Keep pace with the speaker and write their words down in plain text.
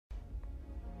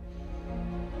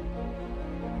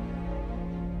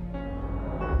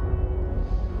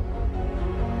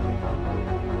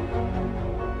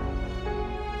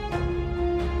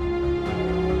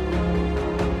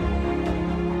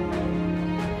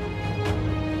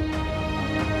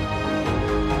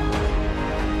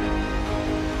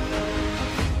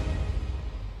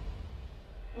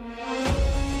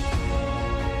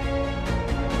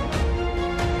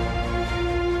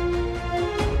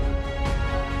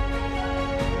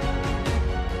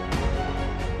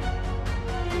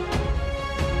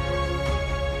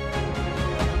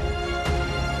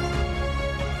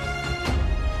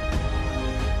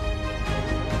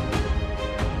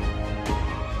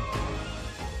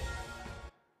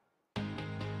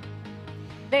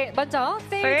네, 먼저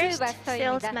세일즈 First,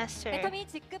 Sales 마스터입니다. Master. 애터미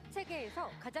직급 체계에서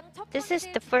가장 첫 This is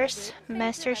번째 the first 직급이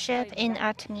mastership 세일즈 in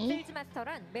마스터입니다. ATOMY. 세일즈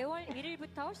마스터란 매월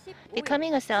 1일부터 15일,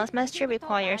 Becoming a sales master 16일부터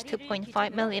requires 말일을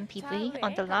 2.5 million 기준으로 PV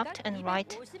on the 좌우에 left 각각 and right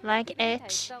 250만 leg PV를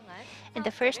each 달성한 in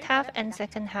the first 사업자를 half and 말합니다.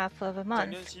 second half of a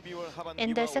month. 2012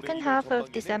 In the second half of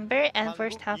December and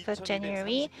first half of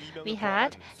January, we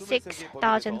had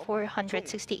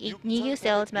 6,468 new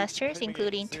sales masters,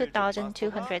 including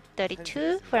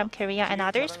 2,232 from Korea and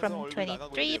others from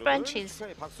 23 branches.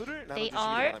 They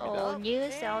are all new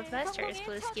sales masters.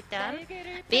 Please give them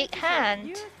big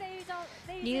hand.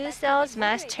 New sales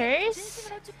masters,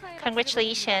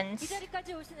 congratulations.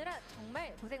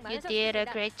 You did a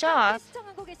great job.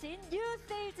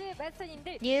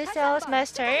 New sales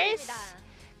masters,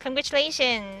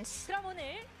 congratulations.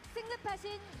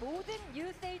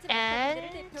 And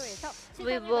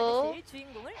we will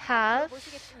have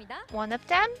one of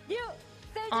them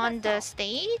on the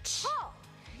stage.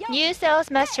 New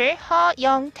sales master Ho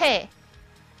Young-tae.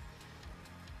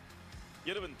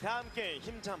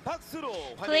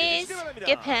 Please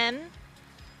give him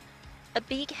a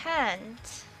big hand.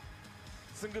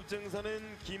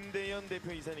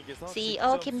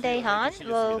 CEO Kim Dae-hyun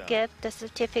will give the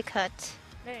certificate.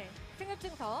 네,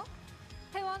 승급증서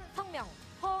회원 성명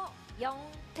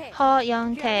허영태.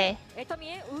 Young-tae,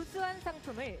 애터미의 우수한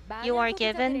상품을 you are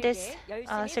given this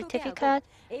certificate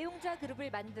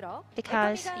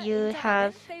because you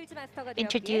have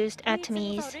introduced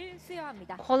ATOMY's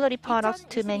quality products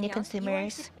to many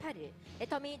consumers.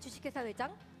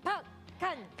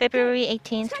 February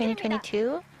 18,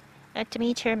 2022,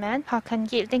 ATOMY Chairman Park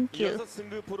Han-gil, thank you.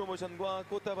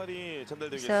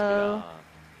 So,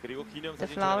 the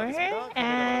flower,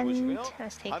 and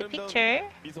let's take a picture.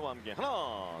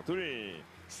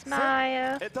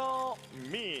 Smile.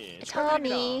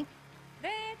 ATOMY. 네,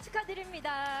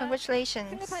 축하드립니다. Congratulations.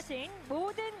 승급하신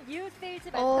모든 뉴 세일즈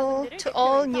To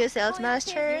all new sales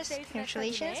masters,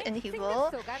 congratulations, and he will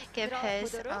give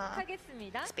his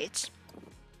speech.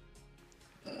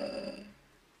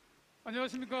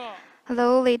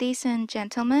 Hello, ladies and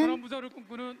gentlemen.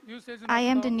 I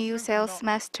am the new sales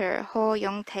master, Ho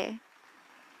Young-tae.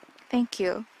 Thank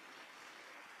you.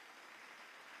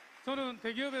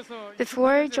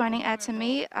 Before joining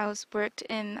ATOMY, I was worked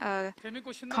in a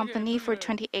company for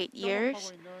 28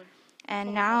 years,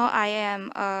 and now I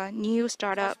am a new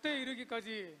startup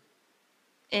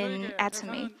in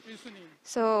ATOMY.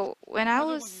 So when I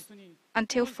was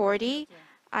until 40,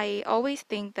 I always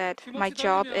think that my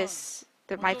job is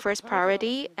my first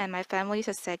priority, and my family is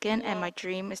the second, and my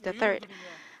dream is the third.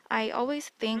 I always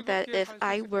think that if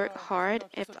I work hard,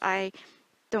 if I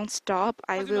don't stop,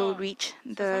 I will reach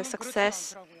the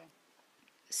success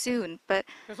soon. But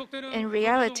in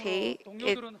reality,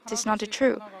 it is not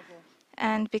true.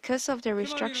 And because of the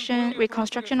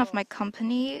reconstruction of my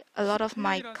company, a lot of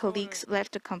my colleagues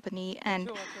left the company, and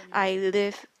I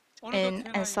live in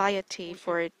anxiety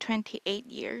for 28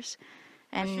 years.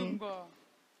 And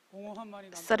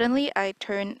suddenly I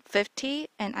turned 50,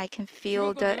 and I can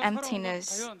feel the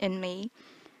emptiness in me.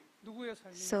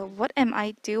 So what am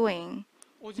I doing?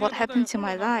 What happened to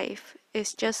my life?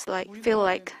 It's just feel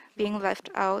like being left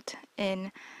out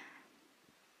in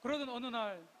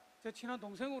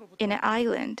an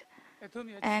island.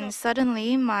 And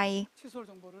suddenly one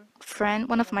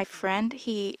of my friend,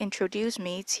 he introduced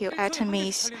me to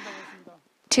ATOMY's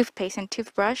toothpaste and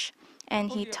toothbrush,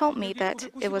 and he told me that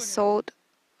it was sold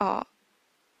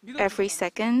every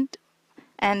second,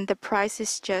 and the price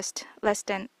is just less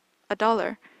than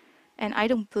 $1. And I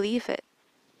don't believe it.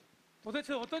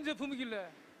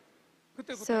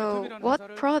 So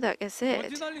what product is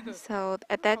it? So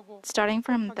starting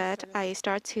from that, I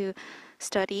start to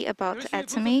study about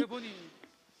ATOMY.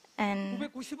 And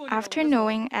after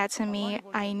knowing ATOMY,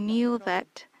 I knew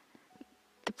that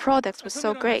the products were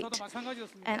so great.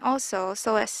 And also,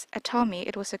 so as ATOMY,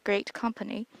 it was a great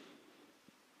company.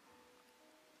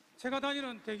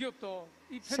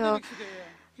 So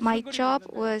my job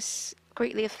was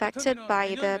greatly affected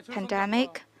by the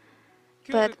pandemic,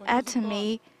 but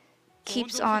ATOMY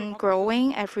keeps on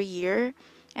growing every year,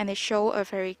 and they show a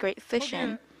very great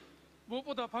vision.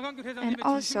 And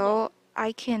also,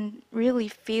 I can really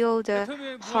feel the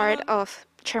heart of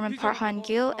Chairman Park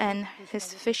Han-gil and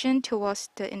his vision towards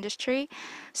the industry,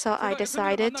 so I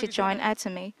decided to join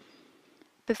ATOMY.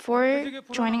 Before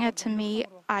joining ATOMY,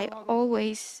 I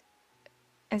always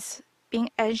was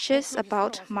being anxious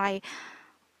about my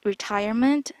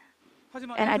retirement,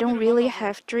 and I don't really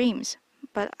have dreams.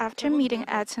 But after meeting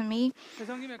ATOMY,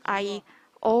 I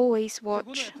always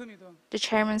watch the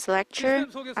chairman's lecture.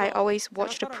 I always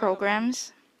watch the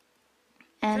programs.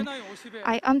 And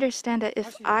I understand that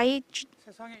if I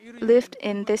lived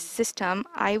in this system,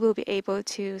 I will be able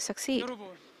to succeed.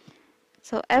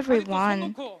 So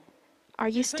everyone, are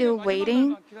you still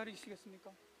waiting?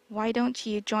 Why don't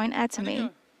you join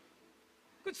ATOMY?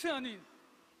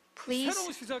 Please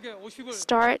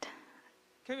start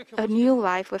a new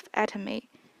life with ATOMY.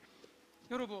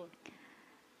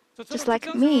 Just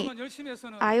like me,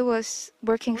 I was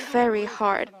working very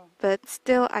hard, but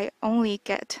still I only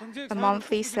get a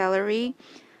monthly salary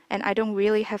and I don't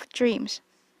really have dreams.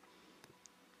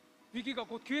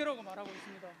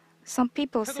 Some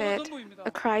people said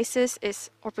a crisis is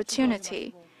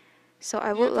opportunity. So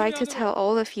I would like to tell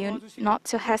all of you not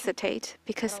to hesitate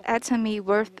because ATOMY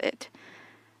worth it.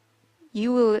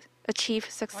 You will achieve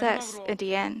success at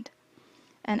the end.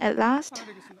 And at last,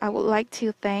 I would like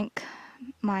to thank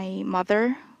my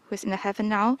mother, who is in the heaven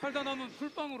now.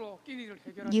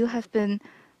 You have been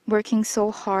working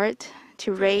so hard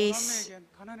to raise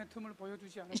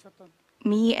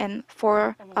me and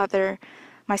four other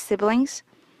my siblings.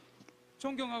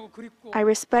 I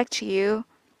respect you,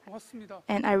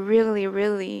 and I really,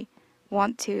 really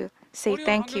want to say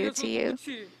thank you to you.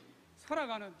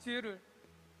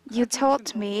 You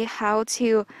taught me how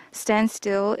to stand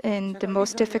still in the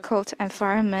most difficult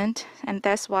environment, and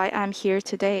that's why I'm here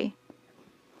today.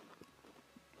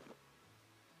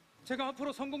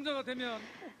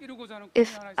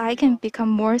 If I can become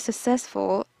more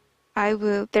successful,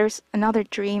 there's another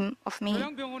dream of me.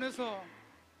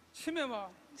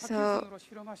 So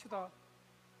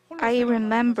I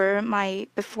remember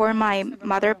before my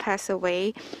mother passed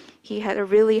away, he had a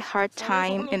really hard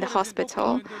time in the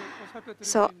hospital.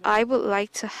 So I would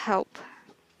like to help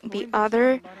the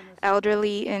other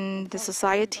elderly in the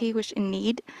society which in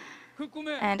need.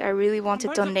 And I really want to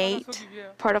donate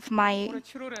part of my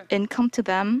income to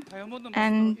them.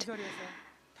 And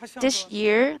this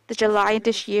year, July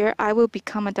this year, I will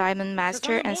become a Diamond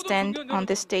Master and stand on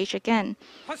this stage again.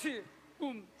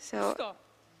 So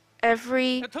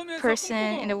every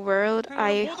person in the world,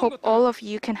 I hope all of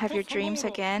you can have your dreams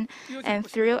again. And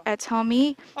through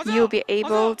ATOMY, you'll be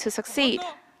able to succeed.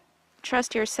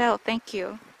 Trust yourself. Thank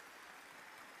you.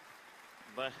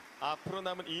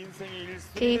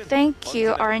 Okay, thank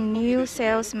you, our new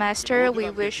sales master.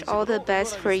 We wish all the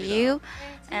best for you.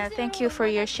 And thank you for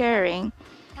your sharing.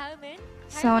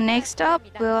 So next up,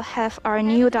 we'll have our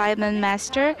new Diamond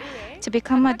Master. To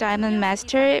become a Diamond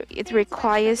Master, it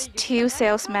requires 2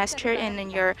 sales masters in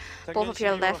both of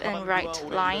your left and right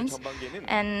lines.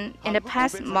 And in the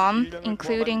past month,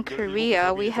 including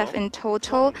Korea, we have in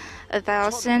total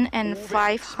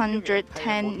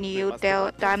 1,510 new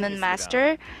Diamond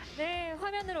Master.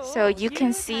 So you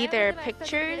can see their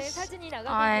pictures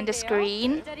on the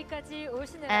screen,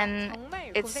 and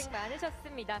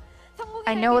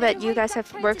I know that you guys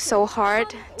have worked so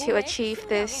hard to achieve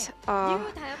this,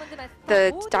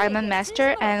 the Diamond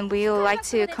Master, and we would like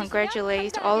to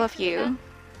congratulate all of you.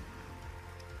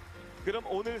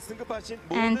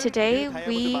 And today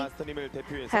we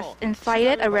have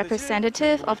invited a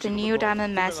representative of the new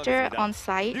Diamond Master on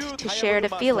site to share the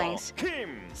feelings.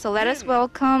 So let us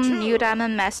welcome new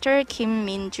Diamond Master Kim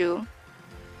Min-ju.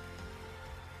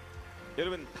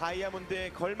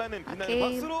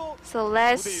 Okay, so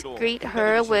let's greet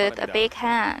her with a big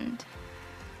hand.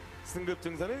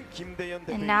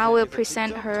 And now we'll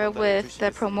present her with the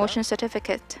promotion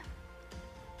certificate.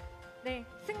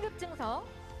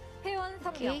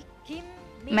 Okay.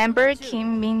 Member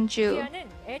Kim Min-ju,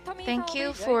 thank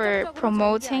you for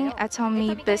promoting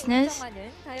ATOMY business,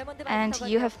 and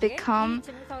you have become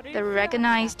the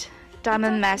recognized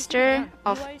Diamond Master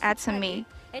of ATOMY.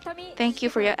 Thank you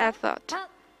for your effort.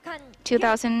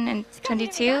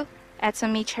 2022,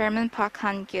 ATOMY Chairman Park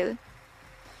Han-gil.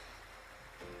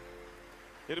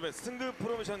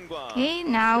 Okay,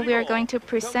 now we are going to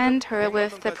present her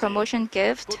with the promotion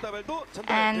gift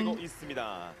and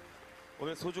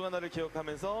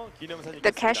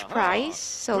the cash prize.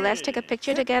 So let's take a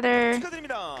picture together.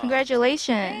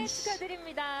 Congratulations.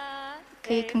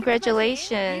 Okay,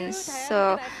 congratulations.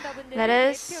 So let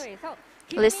us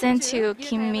listen to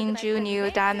Kim Min-ju, new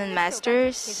Diamond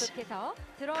Master's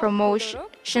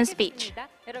promotion speech.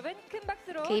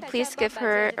 Okay, please give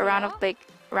her a round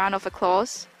of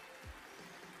applause.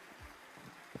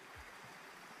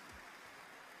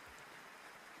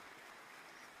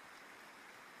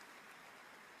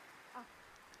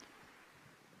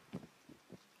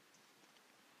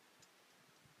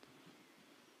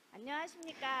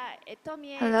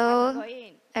 Hello,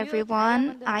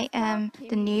 everyone. I am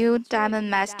the new Diamond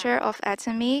Master of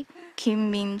ATOMY,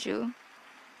 Kim Min-ju.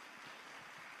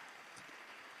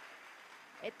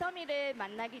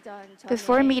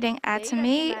 Before meeting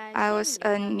ATOMY, I was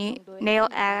a nail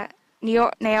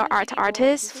art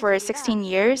artist for 16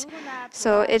 years.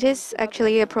 So it is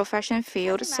actually a profession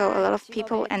field, so a lot of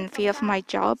people envy of my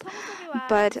job.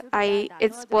 But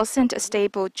it wasn't a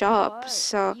stable job.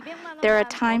 So there are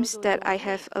times that I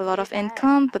have a lot of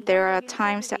income, but there are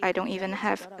times that I don't even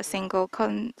have a single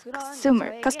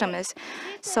customers.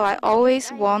 So I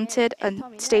always wanted a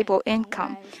stable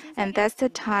income. And that's the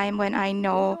time when I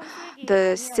know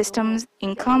the system's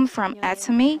income from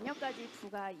ATOMY.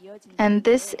 And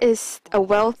this is a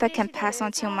wealth that can pass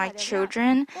on to my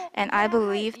children. And I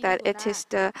believe that it is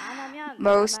the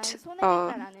most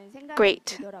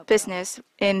great business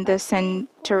in the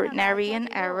centenarian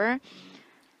era.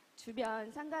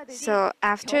 So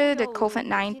after the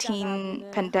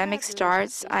COVID-19 pandemic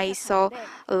starts, I saw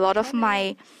a lot of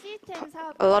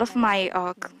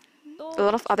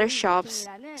other shops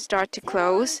start to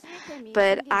close,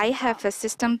 but I have a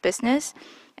system business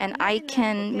and I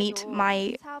can meet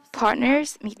my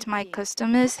partners, meet my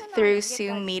customers through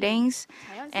Zoom meetings,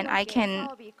 and I can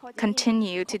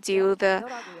continue to do the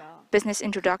business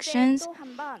introductions.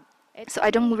 So I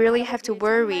don't really have to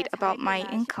worry about my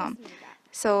income.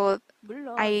 So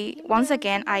once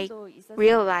again I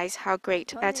realized how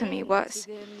great ATOMY was.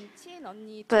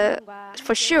 But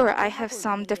for sure, I have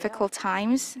some difficult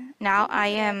times. Now I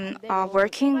am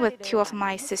working with two of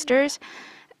my sisters,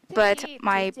 but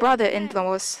my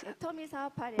brother-in-law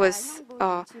was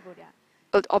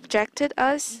objected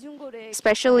us,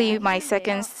 especially my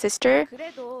second sister.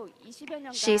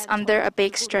 She's under a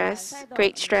big stress,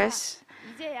 great stress,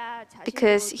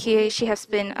 because she has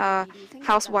been a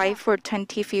housewife for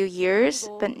 20 few years,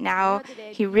 but now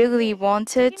he really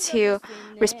wanted to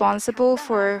responsible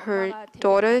for her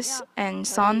daughter's and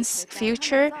son's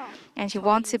future, and she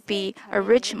wants to be a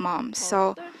rich mom.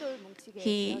 So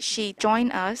she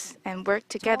joined us and worked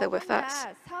together with us.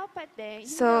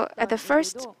 So at the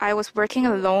first, I was working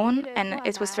alone, and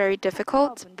it was very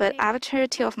difficult. But after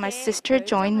two of my sisters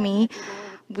joined me,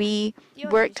 we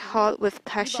worked hard with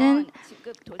passion,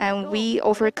 and we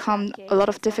overcome a lot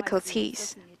of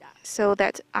difficulties so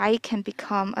that I can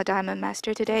become a Diamond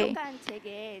Master today.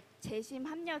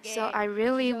 So I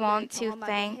really want to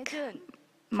thank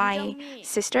my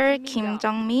sister Kim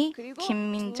Jung-mi,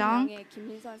 Kim Min-jung,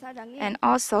 and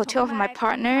also two of my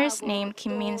partners named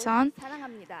Kim Min-sun.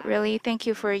 Really thank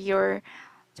you for your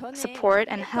support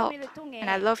and help, and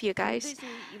I love you guys.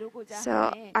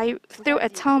 So through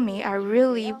ATOMY, I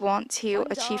really want to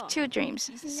achieve two dreams.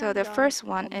 So the first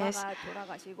one is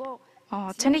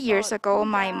 20 years ago,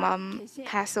 my mom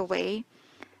passed away,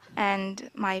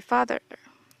 and my father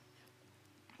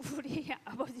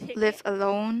lived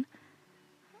alone.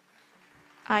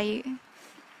 I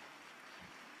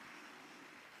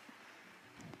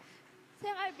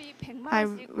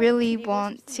really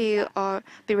want to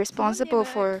be responsible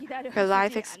for her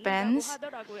life expense,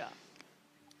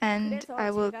 and I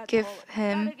will give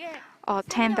him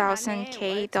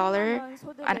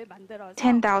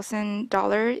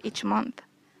 $10,000 each month.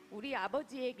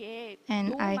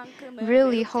 And I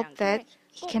really hope that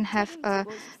he can have a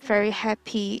very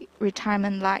happy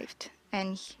retirement life,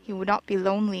 and he will not be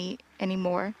lonely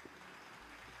anymore.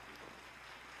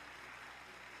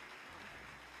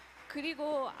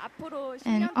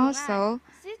 And also,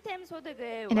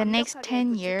 in the next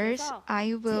 10 years,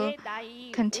 I will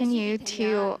continue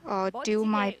to do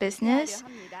my business,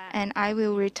 and I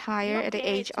will retire at the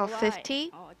age of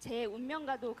 50.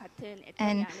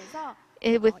 And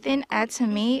within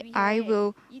ATOMY, I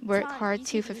will work hard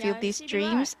to fulfill these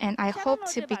dreams, and I hope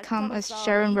to become a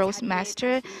Sharon Rose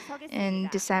Master in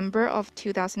December of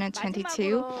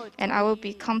 2022, and I will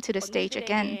come to the stage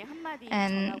again.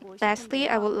 And lastly,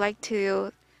 I would like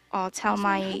to tell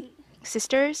my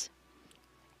sisters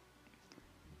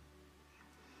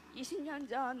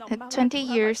that 20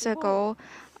 years ago,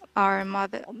 our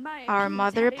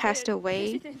mother passed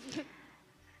away.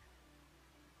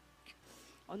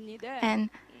 And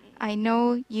I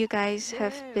know you guys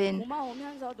have been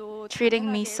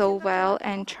treating me so well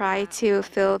and try to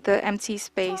fill the empty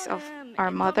space of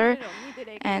our mother.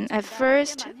 And at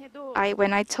first,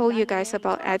 when I told you guys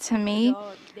about ATOMY,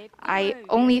 I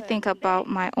only think about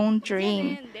my own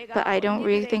dream, but I don't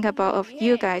really think about of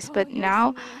you guys. But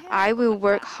now I will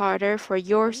work harder for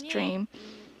your dream.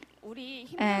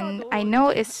 And I know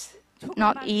it's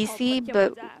not easy,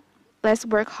 but let's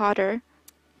work harder.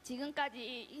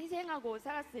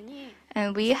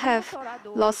 And we have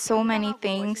lost so many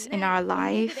things in our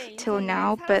life till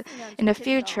now, but in the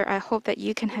future, I hope that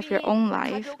you can have your own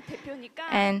life.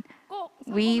 And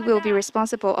we will be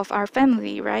responsible of our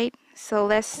family, right? So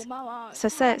let's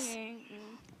success.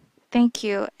 Thank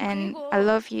you, and I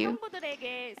love you.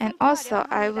 성부들에게 And 선포하려 also,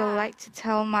 I would 합니다. like to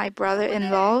tell my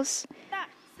brother-in-laws, 딱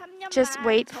 3년만 just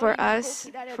wait for 저희 us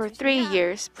믿고 기다려 for 3 주시면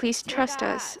years. Please trust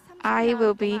제가 us. I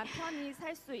will 30년 be 동안 편히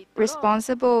살 수 있도록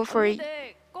responsible for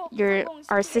언니들 꼭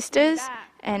our sisters,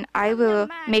 성공시키겠습니다. and I will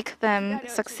 3년만 make them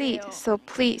기다려 succeed. 주세요. So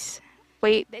please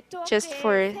wait just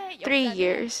for 네트워크의 새 3 역사는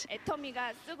years.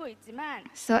 애터미가 쓰고 있지만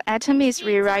So ATOMY is 당시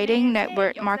rewriting 전에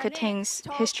network 새 marketing's 역사는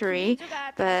저 history,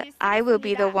 김은주가 but 다시 I will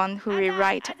be the 쓰겠습니다. one who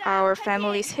rewrite 아자, our 파이팅!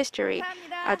 family's history.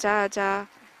 감사합니다. Aja aja.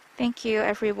 Thank you,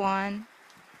 everyone.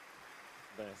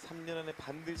 네, 3년 안에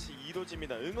반드시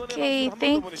이루어집니다. 응원의 Okay, 박수 한번 더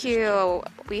thank 보내주시죠. you.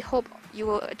 We hope you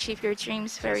will achieve your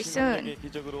dreams very soon. 신한국의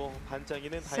기적으로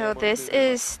반짝이는 So this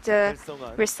다이아몬드를 is the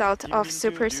달성한 result of 김민주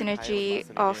super 뉴 synergy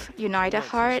다이아몬드 of 마스터님께 United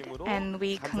Heart, 진심으로 and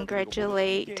we 감사드리고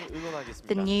congratulate 함께 응원하겠습니다.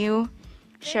 the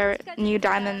new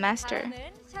Diamond Master.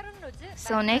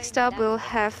 So next up, we'll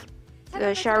have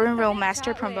the Sharon Role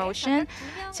Master promotion.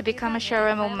 To become a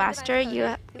Sharon Role Master,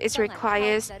 it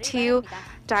requires 2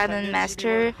 Diamond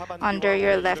Master under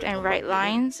your left and right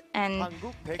lines. And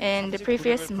in the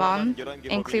previous month,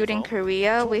 including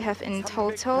Korea, we have in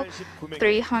total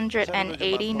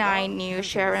 389 new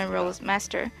Sharon Role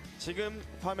Master. So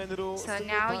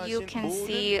now you can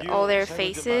see all their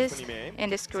faces in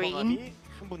the screen,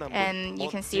 and you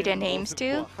can see their names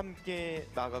too.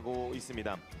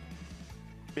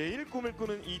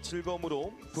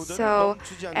 So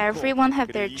everyone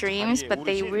have their dreams, but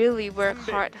they really work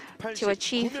hard to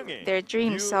achieve their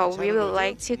dreams. So we would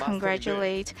like to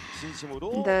congratulate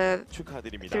the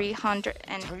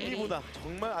 380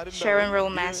 Sharon Role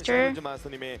Master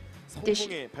this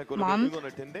month,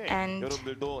 and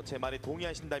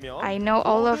I know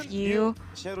all of you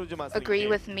agree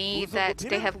with me that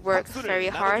they have worked very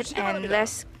hard, and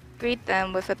let's greet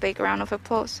them with a big round of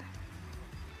applause.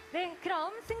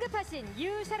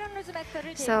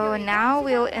 So now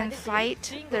we'll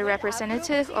invite the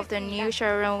representative of the new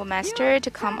Sharon Role Master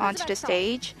to come onto the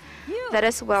stage. Let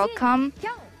us welcome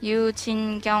Yoo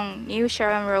Jin-kyung, new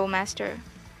Sharon Role Master.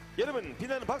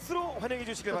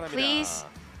 Please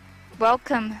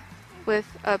welcome with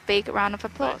a big round of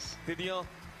applause.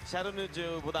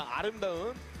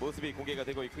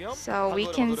 So we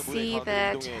can see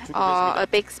that a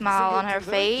big smile on her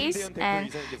face,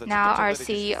 and now our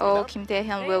CEO Kim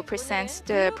Tae-hyun will present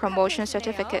the promotion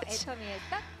certificates.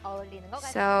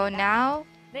 So now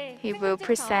he will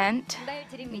present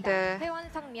the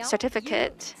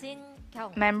certificate.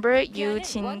 Member Yoo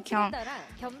Jin-kyung.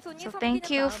 So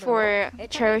thank you for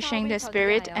cherishing the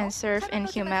spirit and serve in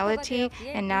humility,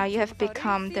 and now you have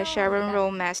become the Sharon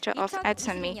Role Master of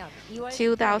ATOMY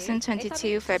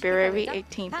 2022 February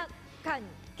 18th.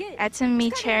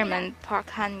 ATOMY Chairman Park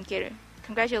Han-gil.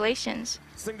 Congratulations.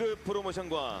 So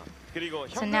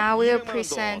now we'll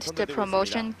present the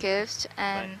promotion gifts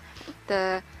and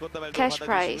the cash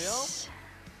prize,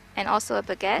 and also a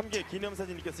baguette.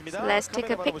 So let's take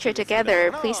a picture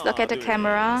together. Please look at the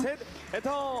camera.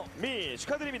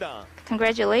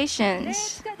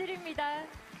 Congratulations.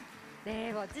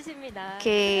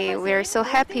 Okay, we're so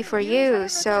happy for you.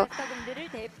 So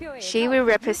she will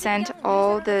represent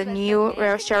all the new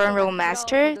Sharon Role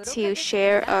Master to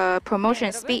share a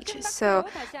promotion speech. So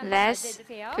let's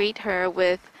greet her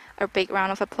with a big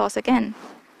round of applause again.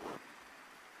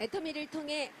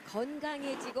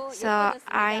 So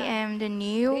I am the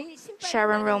new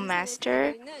Sharon Role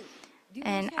Master,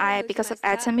 and because of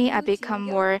ATOMY, I become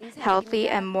more healthy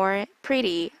and more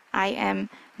pretty. I am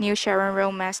new Sharon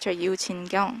Role Master Yoo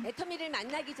Jin-kyung.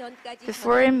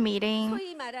 Before meeting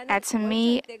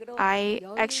ATOMY, I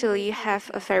actually have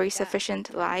a very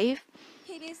sufficient life.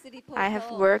 I have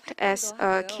worked as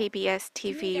a KBS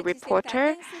TV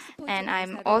reporter, and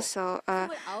I'm also a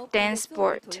dance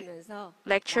sport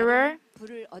lecturer,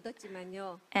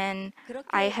 and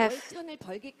I have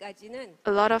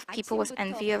a lot of people was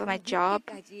envy of my job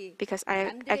because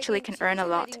I actually can earn a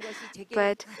lot,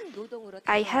 but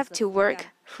I have to work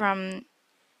from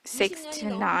 6 to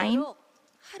 9,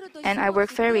 and I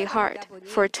work very hard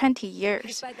for 20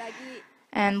 years.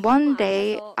 And one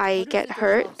day I get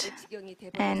hurt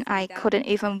and I couldn't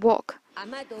even walk.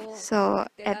 So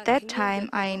at that time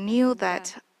I knew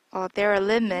that there are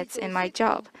limits in my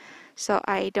job. So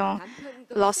I don't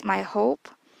lost my hope.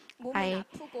 I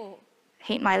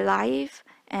hate my life,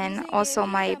 and also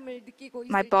my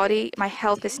body, my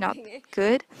health is not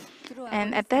good.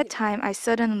 And at that time I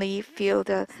suddenly feel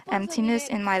the emptiness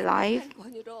in my life,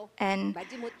 and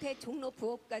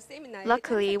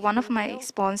luckily one of my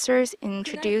sponsors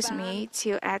introduced me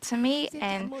to ATOMY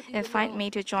and invited me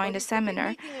to join the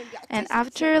seminar. And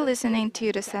after listening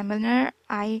to the seminar,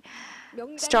 I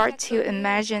start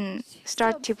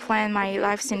to plan my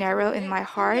life scenario in my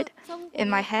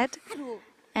head,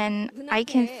 and I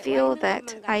can feel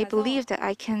that I believe that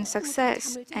I can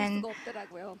success, and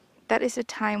that is the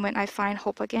time when I find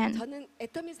hope again.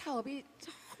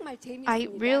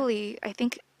 I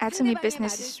think ATOMY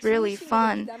business is really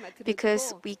fun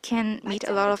because we can meet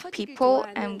a lot of people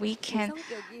and we can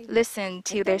listen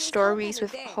to their stories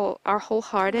with our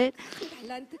wholehearted.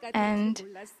 And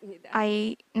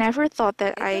I never thought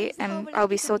that I'll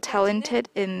be so talented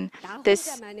in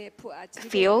this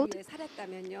field.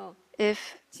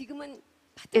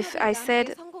 If I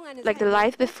said, like the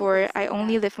life before, I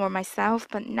only live for myself,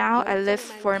 but now I live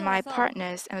for my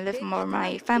partners and live for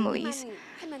my families.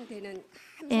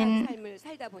 In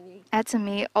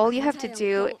ATOMY, all you have to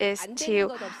do is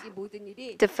to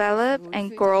develop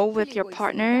and grow with your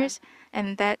partners,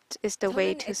 and that is the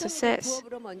way to success.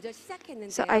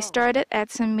 So I started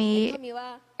ATOMY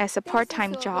as a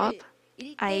part-time job.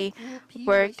 I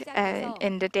worked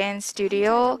in the dance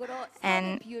studio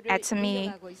and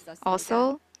ATOMY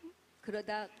also.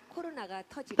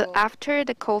 But after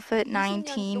the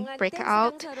COVID-19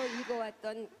 breakout,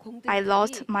 I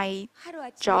lost my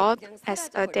job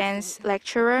as a dance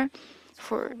lecturer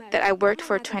that I worked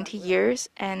for 20 years,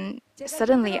 and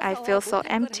suddenly I feel so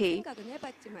empty.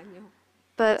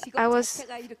 But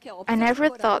I never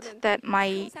thought that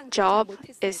my job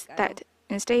is that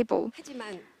unstable.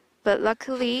 But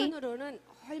luckily,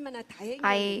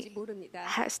 I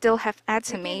still have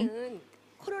ATOMY,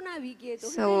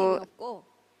 so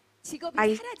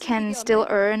I can still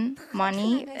earn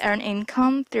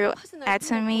income through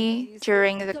ATOMY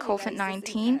during the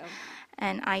COVID-19,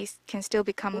 and I can still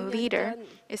become a leader.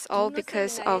 It's all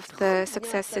because of the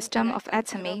success system of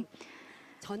ATOMY.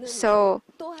 So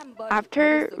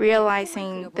after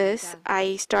realizing this,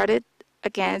 I started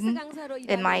again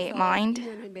in my mind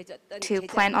to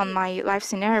plan on my life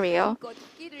scenario.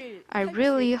 I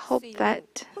really hope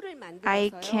that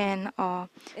I can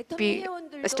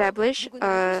establish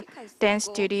a dance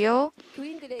studio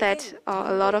that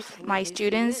a lot of my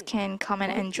students can come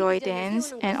and enjoy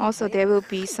dance, and also there will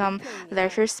be some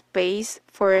leisure space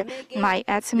for my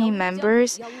ATOMY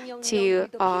members to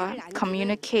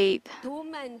communicate.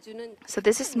 So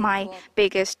this is my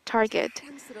biggest target.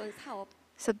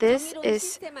 So this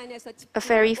is a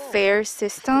very fair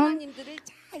system.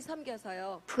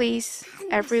 Please,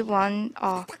 everyone,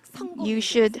 you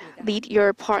should lead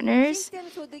your partners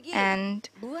and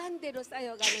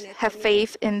have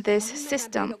faith in this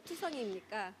system,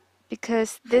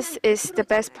 because this is the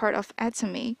best part of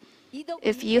ATOMY.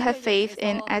 If you have faith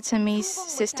in ATOMY's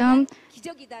system,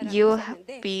 you'll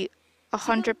be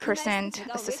 100%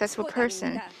 a successful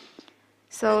person.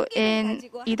 So in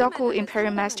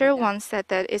Imperial Master once said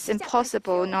that it's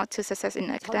impossible not to success in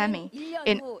ATOMY.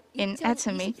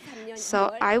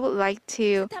 So I would like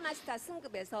to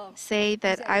say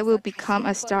that I will become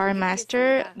a Star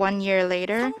Master 1 year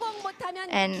later,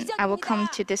 and I will come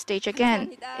to this stage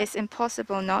again. It's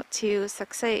impossible not to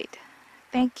succeed.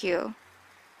 Thank you.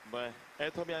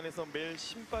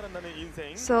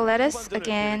 So let us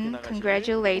again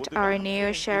congratulate our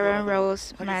new Sharon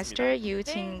Rose Master, Yoo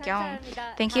Jin-kyung.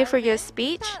 Thank you for your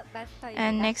speech.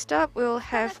 And next up, we'll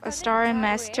have a Star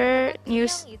Master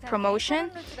news promotion.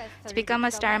 To become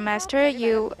a Star Master,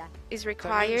 it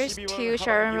requires 2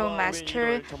 Sharon Rose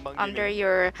Master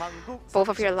under both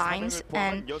of your lines.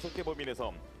 And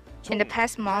in the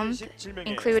past month,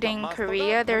 including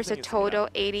Korea, there's a total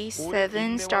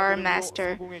 87 Star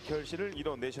Master.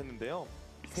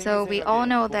 So we all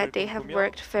know that they have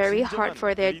worked very hard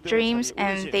for their dreams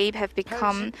and they have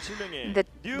become the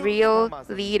real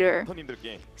leader.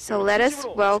 So let us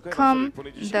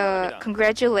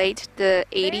congratulate the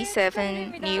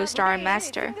 87 new Star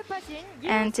Master.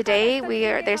 And today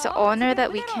there's an honor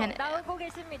that we can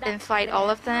invite all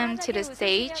of them to the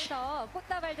stage.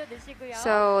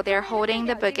 So they're holding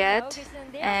the baguette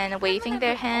and waving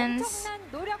their hands.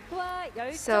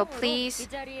 So please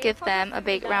give them a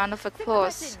big round of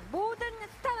applause.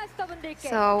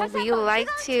 So we would like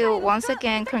to once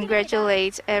again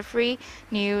congratulate every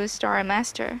new Star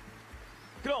Master.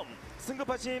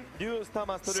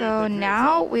 So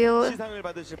now we'll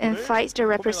invite the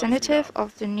representative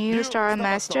of the new Star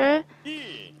Master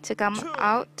to come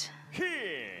out.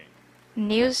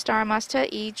 New Star Master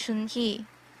Lee Chun-hee.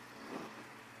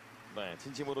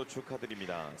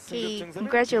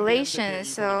 Congratulations.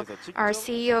 So our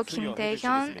CEO Kim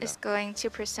Dae-hyun is going to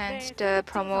present the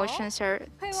promotion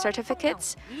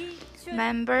certificates.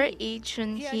 member Lee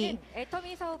Chun-hee.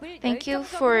 Thank you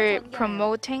for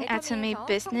promoting ATOMY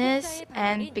business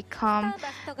and become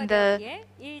the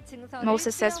most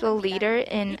successful leader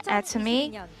in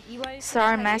ATOMY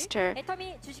Star Master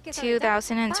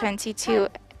 2022,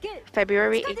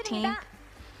 February 18th.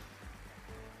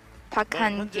 Park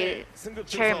Han-gil,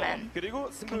 Chairman.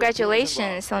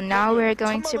 Congratulations. So now we're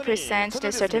going to present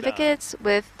the certificates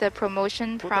with the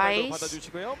promotion prize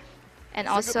and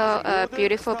also a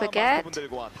beautiful baguette.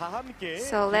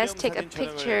 So let's take a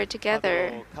picture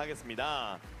together.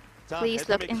 Please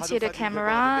look into the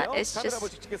camera. It's just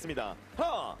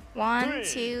 1,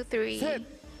 2, 3.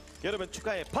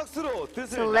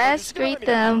 So let's greet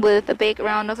them with a big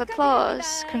round of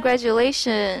applause.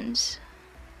 Congratulations.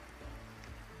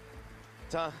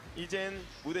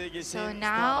 So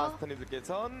now,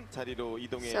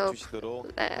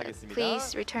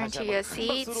 please return to your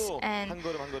seats, and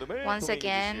once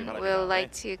again, we'd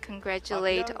like to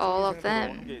congratulate all of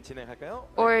them.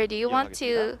 Or do you want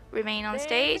to remain on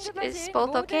stage? It's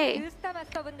both okay.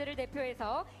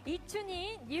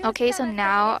 Okay, so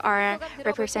now our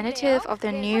representative of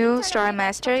the new Star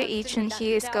Master, Lee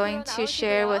Chun-hee, is going to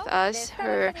share with us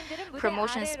her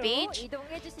promotion speech.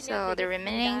 So the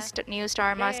remaining new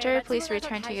Star Master, please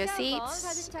return to your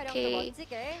seats. Okay.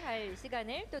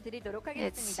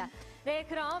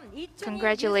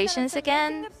 Congratulations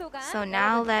again. So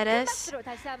now let us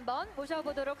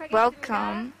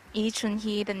welcome Lee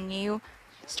Chun-hee, the new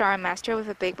Star Master, with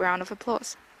a big round of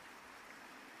applause.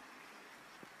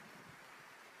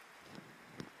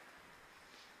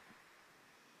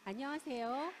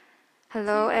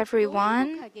 Hello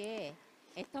everyone.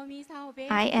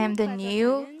 I am the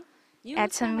new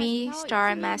ATOMY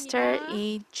Star Master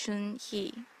Lee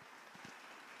Chun-hee.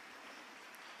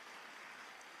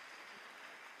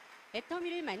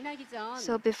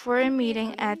 So before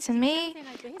meeting ATOMY,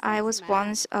 I was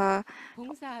once a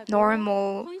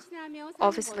normal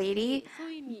office lady,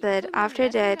 but after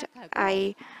that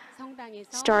I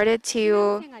started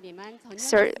to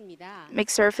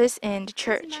make service in the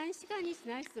church.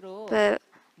 But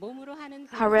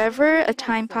however, a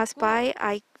time passed by,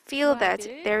 I feel that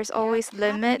there's always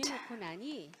limit,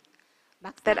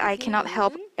 that I cannot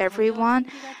help everyone.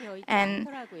 And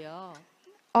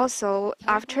also,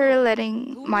 after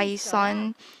letting my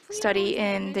son study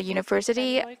in the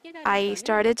university, I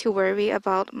started to worry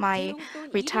about my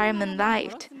retirement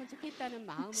life.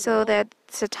 So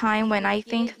that's a time when I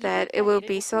think that it will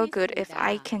be so good if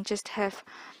I can just have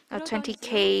a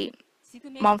 20K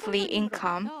monthly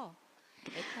income.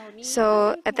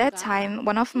 So at that time,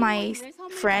 one of my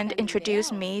friends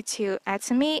introduced me to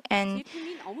ATOMY, and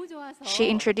she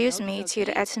introduced me to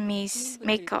the ATOMY's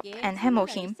makeup and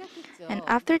Hemohim. And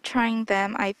after trying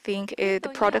them, I think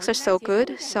the products are so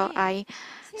good, so I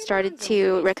started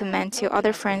to recommend to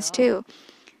other friends too.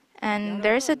 And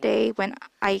there's a day when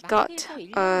I got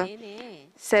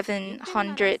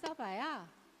 700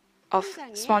 of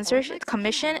sponsorship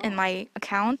commission in my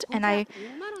account, and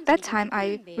that time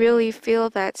I really feel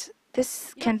that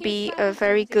this can be a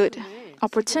very good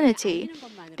opportunity,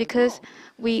 because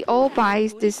we all buy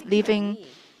this living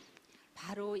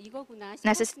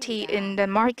necessity in the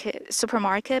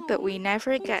supermarket, but we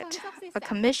never get a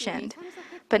commission.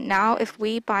 But now if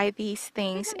we buy these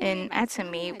things in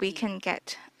ATOMY, we can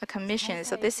get a commission.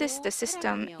 So this is the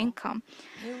system income.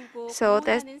 So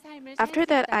after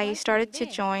that, I started to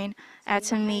join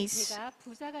ATOMY's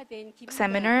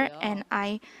seminar, and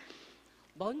I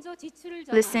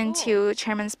listened to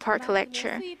Chairman Park's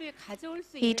lecture.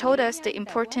 He told us the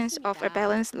importance of a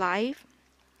balanced life.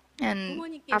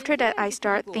 And after that, I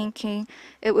started thinking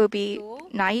it will be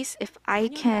nice if I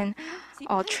can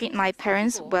treat my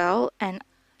parents well, and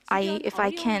if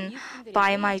I can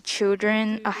buy my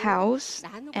children a house,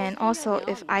 and also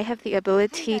if I have the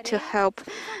ability to help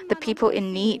the people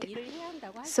in need.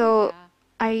 So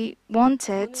I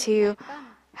wanted to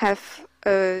have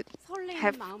the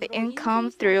income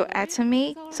through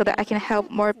ATOMY so that I can help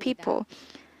more people.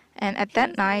 And at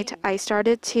that night, I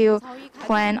started to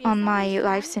plan on my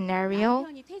life scenario,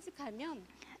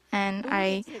 and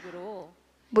I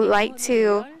would like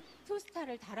to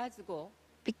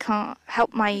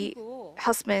help my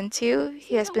husband too.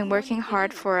 He has been working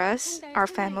hard for us, our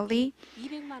family,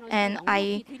 and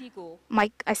I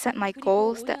set my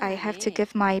goals that I have to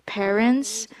give my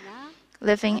parents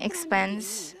living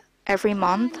expense every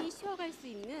month.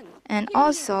 And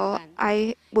also,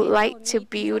 I would like to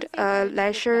build a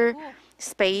leisure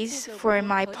space for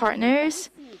my partners,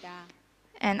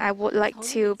 and I would like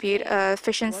to build a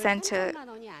fashion center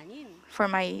for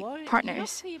my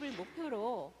partners.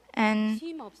 And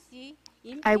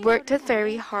I worked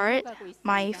very hard.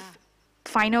 My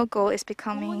final goal is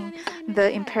becoming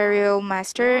the Imperial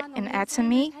Master in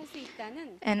ATOMY,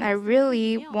 and I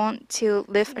really want to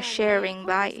live a sharing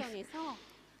life.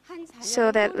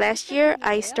 So that last year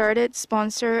I started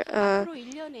sponsor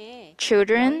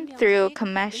children through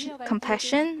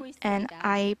compassion, and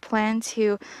I plan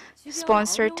to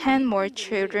sponsor 10 more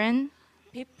children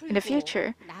in the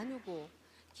future.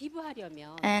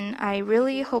 And I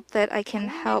really hope that I can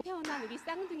help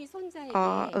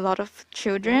a lot of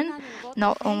children,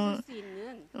 not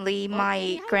only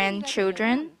my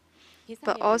grandchildren,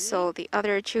 but also the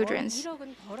other children.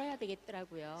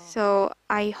 So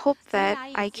I hope that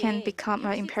I can become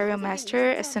an Imperial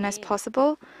Master as soon as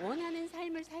possible.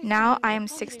 Now I am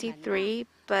 63,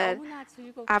 but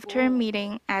after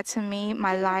meeting ATOMY,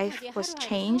 my life was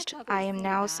changed. I am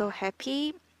now so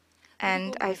happy,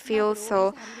 and I feel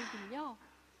so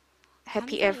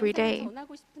happy every day.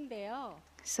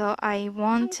 So I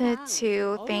wanted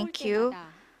to thank you,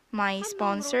 my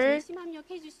sponsor,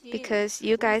 because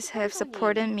you guys have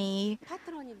supported me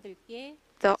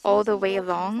all the way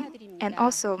along, and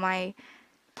also my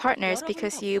partners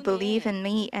because you believe in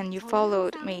me and you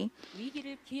followed me.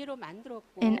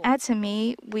 In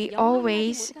ATOMY, we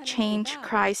always change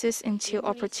crisis into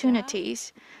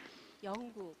opportunities.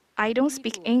 I don't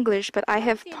speak English, but I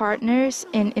have partners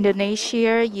in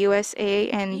Indonesia, USA,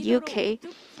 and UK.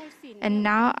 And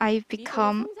now I've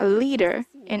become a leader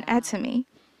in ATOMY.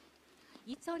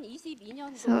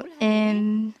 So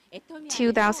in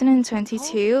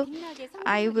 2022,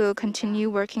 I will continue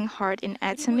working hard in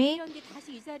ATOMY.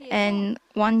 And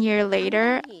 1 year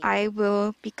later, I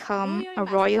will become a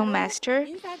Royal Master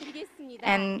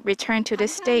and return to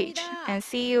this stage. And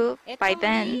see you by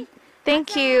then.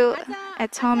 Thank you,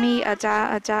 ATOMY.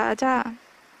 Aja, aja, aja.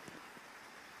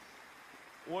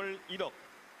 월 1억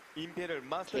임페리얼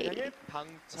마스터 향해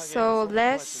So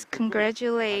let's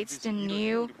congratulate the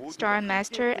new Star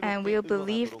Master, and we'll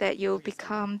believe that you'll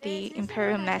become the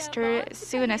Imperial Master as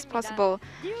soon as possible.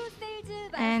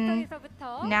 And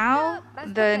now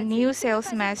the new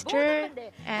Sales Master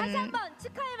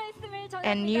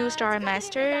and new Star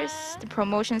Masters, the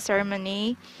promotion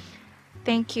ceremony.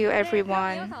 Thank you,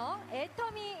 everyone.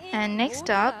 And next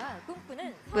up,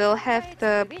 we'll have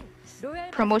the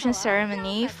promotion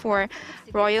ceremony for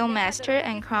Royal Master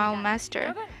and Crown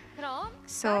Master.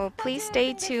 So please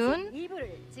stay tuned.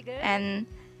 And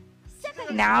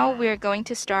now we're going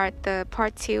to start the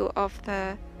part 2 of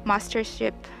the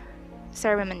Mastership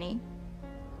ceremony.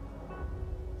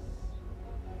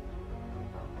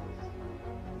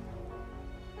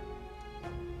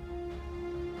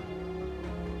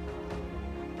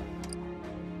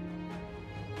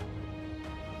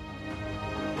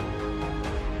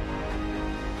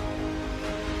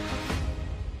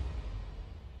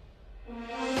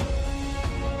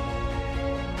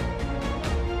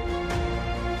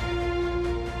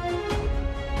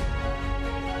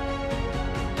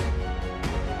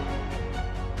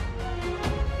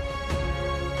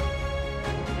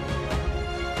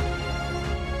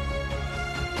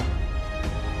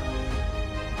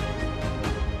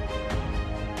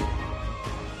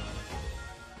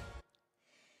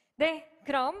 네,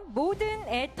 그럼 모든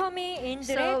애터미인들의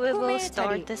So we will 꿈의 start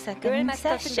자리, the second 롤마스터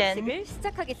session. 승급식을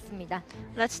시작하겠습니다.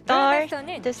 Let's start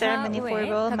롤마스터는 the ceremony for 좌우에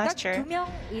Royal 각각 Master. 2명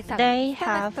이상 They 스타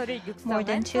have 마스터를 more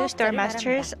than 육성한 2 Star 사업자를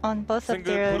Masters 말합니다. on both of 승급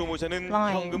their 프로모션은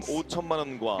현금 lines. 5천만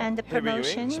원과 And the 해외여행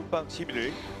promotion 10박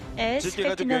 11일 is 직계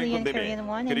 50 가족 million 여행권 Korean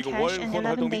대매 won in 그리고 cash 월 and 본 11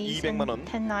 활동비 days 200만 and 원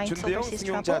 10 nights 준대형 overseas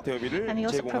승용차 travel. 대여비를 And we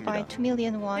also 제공합니다. provide 2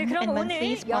 million won 네, 그럼 in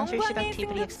monthly 오늘 sponsorship 영광의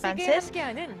activity 승급식에 expenses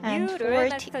함께하는 and 뉴 4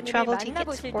 롤마스터님을 travel tickets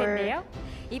만나보실 for 텐데요.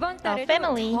 이번 달에도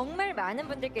family 정말 많은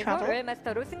분들께서 travel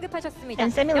롤마스터로 승급하셨습니다.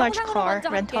 and semi-large 영상으로 car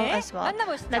먼저 rental 함께 as well.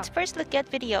 만나보시죠. Let's first look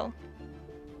at video.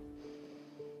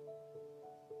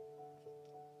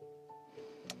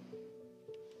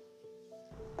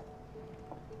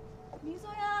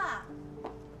 민서야,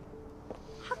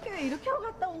 학교에 이렇게 하고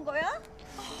갔다 온 거야?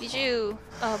 Did you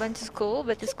went to school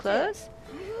with this clothes?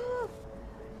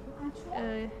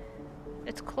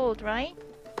 It's cold, right?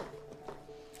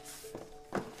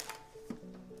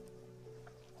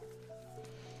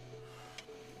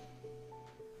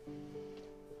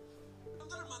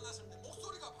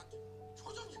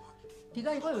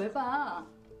 네가 이걸 왜 봐?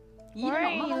 Why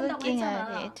are you looking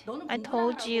at it? I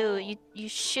told you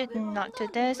should not do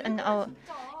this, and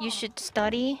you should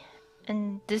study,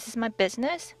 and this is my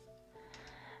business.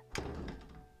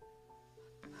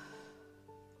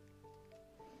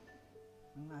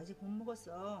 아직 못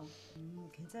먹었어.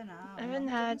 괜찮아. I haven't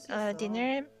had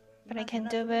dinner, but I can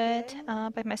do it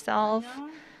by myself.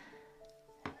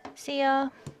 See ya.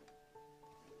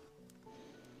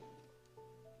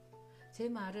 제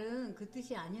말은 그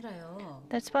뜻이 아니라요.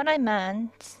 That's what I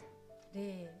meant.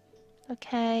 네,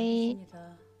 Okay.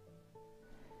 알겠습니다.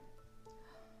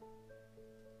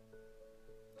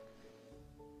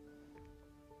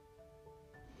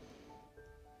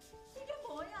 이게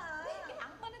뭐야?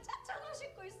 양말은 짝짝으로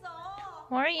신고 있어.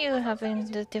 Why are you having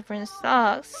the different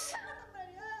socks?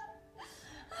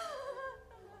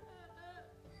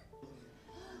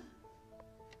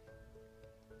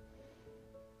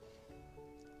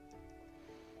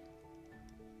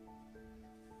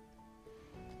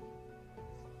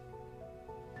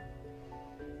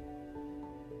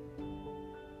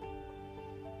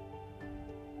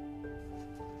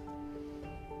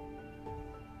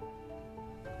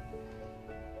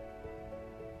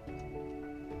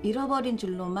 잃어버린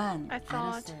줄로만 I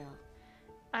thought- 알았어요.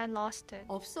 I lost it.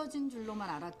 없어진 줄로만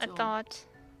I 알았죠. thought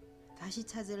다시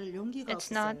찾을 용기가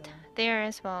it's 없어요. not there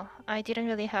as well. I didn't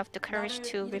really have the courage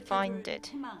to refind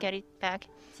it, get it back.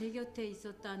 제 곁에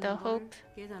있었다는 The 걸 hope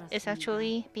깨달았습니다. It's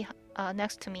actually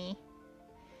next to me.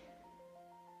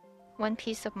 One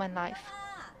piece of my life.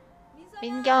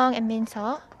 민경 and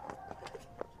민서.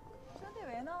 근데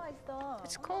왜 나와 있어?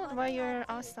 It's cold while you're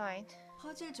outside.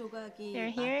 퍼즐 조각이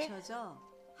They're here 맞춰져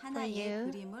for 하나의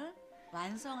you. 그림을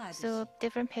완성하듯이. So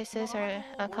different pieces are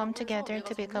come together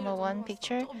to become a one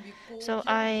picture. So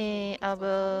I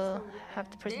will have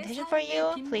the presentation for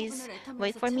you. Please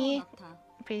wait for me.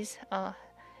 Please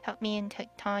help me and take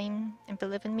time and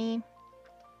believe in me.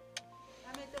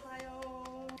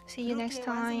 See you next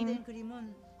time.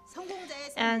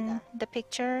 And the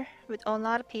picture with a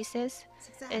lot of pieces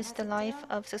is the life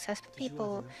of successful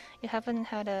people. You haven't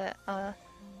had a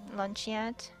lunch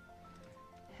yet.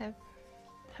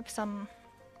 Have some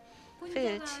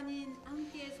food.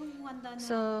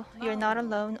 So you're not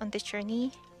alone on this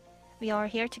journey. We are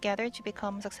here together to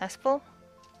become successful.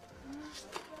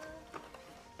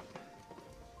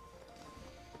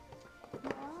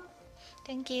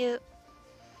 Thank you.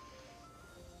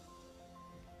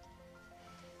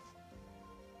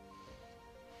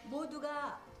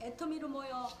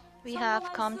 We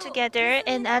have come together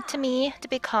in ATOMY to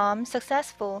become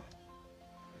successful.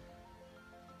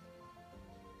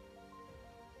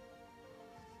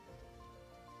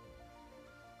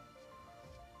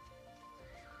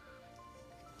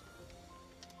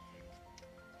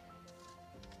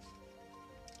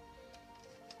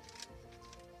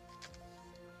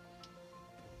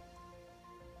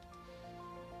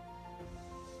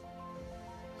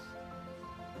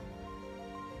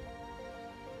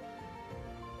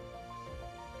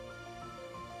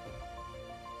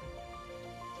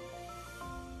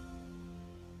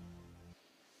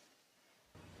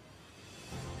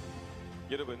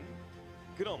 여러분,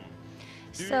 그럼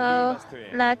So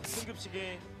let's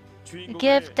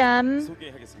give them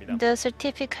the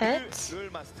certificates.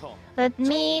 Let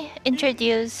me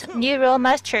introduce new role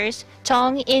masters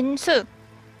Jung In-suk,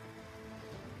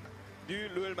 뉴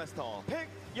로열 마스터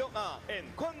백영아 앤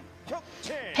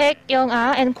권혁재. Baek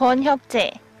Young-ah and Kwon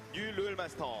Hyuk-jae. 뉴 로열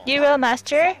마스터 New role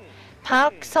master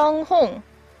Park Sung-hong.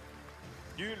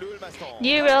 뉴 로열 마스터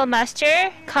New role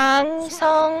master Kang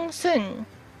Sung-sun.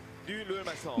 뉴 로열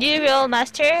마스터 New role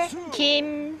master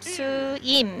Kim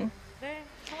Soo-im. 네,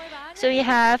 정말 많은 So we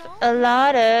have a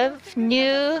lot of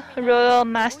new royal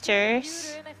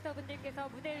masters. 로열 마스터분들께서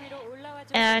무대 위로 올라와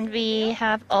And we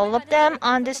have all of them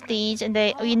on the stage, and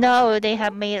we know they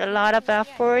have made a lot of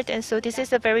effort, and so this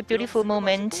is a very beautiful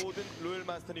moment. 모든 로열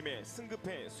마스터님의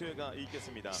승급회 수여가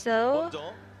있겠습니다. So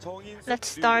먼저 정인숙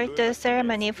let's 뉴 start 로열 the 마스터님의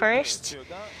ceremony 승급회 first.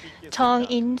 수여가 있겠습니다. Jung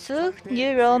In-suk,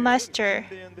 new role master.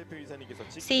 김대현 대표이사님께서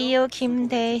직접 CEO Kim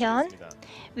수고해 Dae-hyun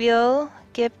주시겠습니다. will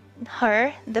give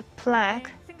her the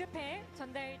plaque. 승급회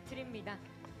전달 드립니다.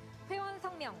 회원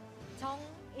성명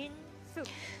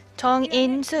정인숙. Jung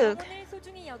In-suk, 오늘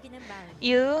소중히 여기는 마음.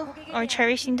 you are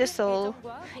cherishing the soul.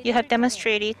 You have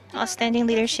demonstrated outstanding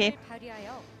leadership,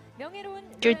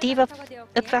 your deep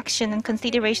affection and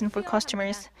consideration for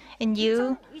customers, and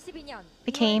you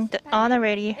became the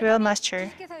honorary royal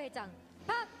master.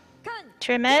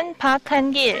 Chairman Park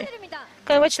Han-gil,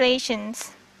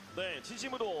 congratulations. 네,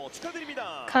 진심으로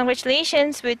축하드립니다.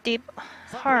 Congratulations with deep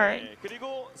heart. 네,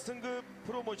 그리고 승급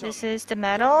프로모션 This is the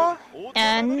medal 5,000만 원이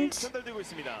and 전달되고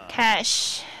있습니다.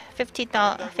 cash,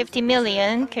 50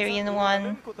 million Korean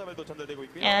won, 꽃다발도 전달되고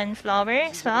있고요. and flowers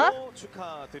as well. 진심으로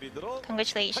축하드리도록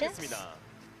Congratulations. 하겠습니다.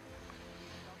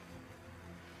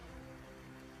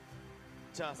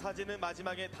 자, 사진은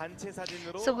마지막에 단체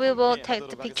사진으로 So we will 함께 take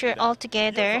the 하도록 picture 하겠습니다. all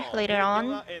together 이어서 later on.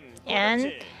 백영아 앤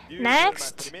And 권혁재 뉴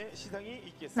next, 로열 마스터님의 시상이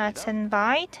있겠습니다. Let's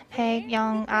invite Baek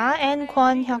Young-ah and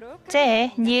Kwon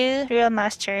Hyuk-jae, new royal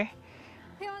master.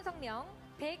 회원 성명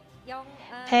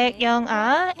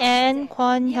백영아 and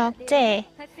권혁재.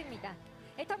 같습니다.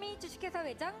 애터미 주식회사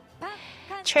회장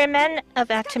박한. Chairman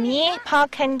of ATOMY,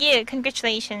 Park Han-gil.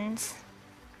 Congratulations.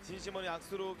 진심원의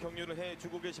악수로 격려를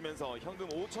해주고 계시면서 현금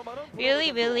 5천만 원 Really,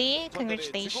 전달해 really, 주고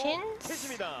congratulations.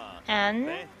 계십니다. And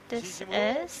네, this 진심으로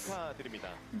is 축하드립니다.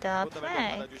 the 꽃다발도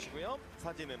flag 받아주시고요.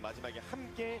 사진은 마지막에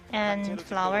함께 and 단체로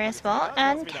flower as 찍도록 well 하겠습니다.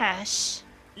 and 고맙습니다. cash.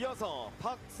 이어서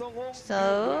박성홍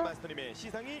So, 마스터님의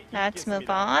시상이 Let's move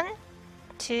있겠습니다. on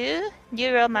to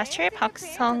Euro Master Park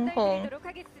Sung-hong.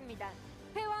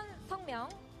 회원 성명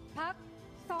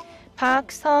Park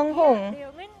Sung-hong,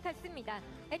 내용은 같습니다.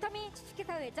 애터미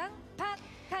주식회사 회장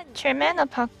박한. Chairman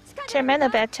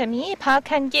of ATOMY,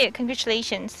 Park Han-gil.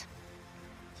 Congratulations.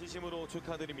 진심으로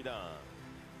축하드립니다.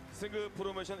 승급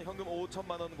프로모션 현금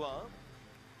 5천만 원과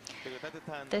그리고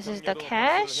따뜻한 This is the 격려로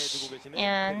cash 박수를 해주고 계시는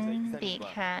and 대리사 big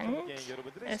이사님과 hand 함께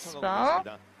여러분들의 as 시청하고 well.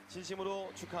 계십니다.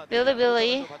 진심으로 축하드립니다. Really,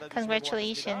 really, 꽃다발도 받아주시면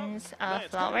congratulations, 고맙습니다. 네,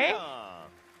 flower. 축하드립니다.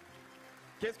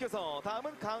 계속해서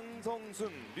다음은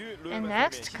강성순 And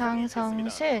next, Kang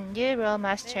Sung-soon, Euro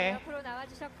Master. 네, 앞으로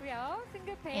나와주셨고요.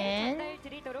 승급회 And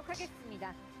전달드리도록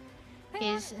하겠습니다.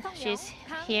 She's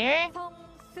here.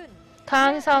 성순.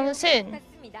 Kang Sung-soon,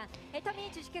 같습니다.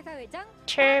 애터미 주식회사 회장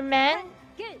Chairman,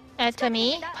 박한길.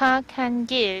 ATOMY, 축하드립니다. Park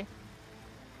Han-gil.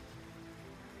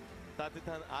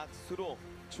 따뜻한 악수로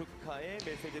축하의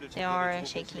메시지를 They are 전달해주고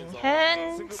shaking 계시면서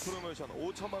hands 승급 프로모션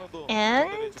 5천만 원도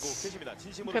and 전달해주고 계십니다.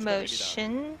 진심으로 축하드립니다.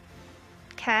 promotion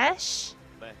cash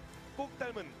네, 꼭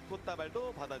닮은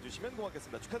꽃다발도 받아주시면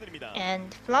고맙겠습니다. 축하드립니다.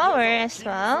 and flower as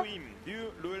well. 김수임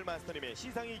뉴 로열 마스터님의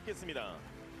시상이 있겠습니다.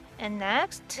 And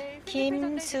next, 네,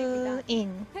 Kim 승급회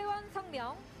Soo-in. 회원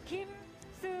성명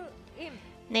김수임.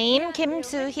 Name Kim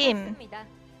Soo-him.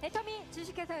 애터미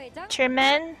주식회사 회장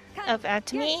Chairman of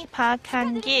ATOMY, Park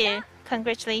Han-gil.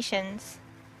 Congratulations.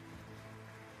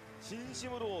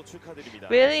 진심으로 축하드립니다.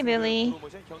 Really, really,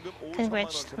 프로모션 현금 5천만 원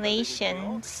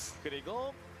congratulations. 전달해드리고요.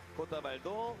 그리고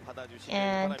꽃다발도 받아주시기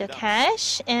And the 바랍니다.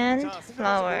 cash and 자, 승급하신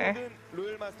flower. 모든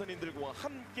로열 마스터님들과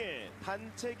함께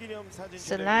단체 기념 사진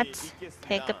So 촬영이 let's 있겠습니다.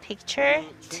 take a picture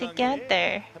그 중앙에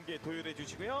together. 함께 도열해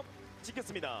주시고요.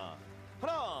 찍겠습니다.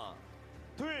 하나,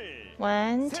 둘,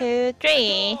 1, 셋, 2,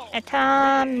 3.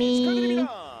 ATOMY.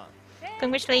 축하드립니다. 네,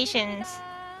 Congratulations.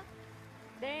 축하드립니다.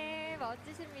 네,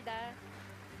 멋지십니다.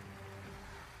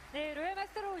 네, 로얄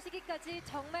마스터로 오시기까지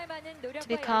정말 많은 노력과 To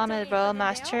become a 열정이 Royal 있었는데요.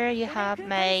 Master, you 오늘 have 그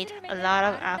made 결실을 a 맺는 lot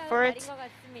of 아름다운 efforts, 날인 것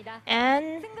같습니다.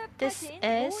 and this 승급하신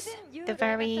is 모든 the 유로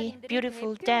very 마스터님들을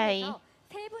beautiful 대표해서 day.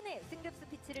 세 분의 승급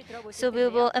스피치를 들어보실 So we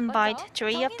will 텐데요. invite 먼저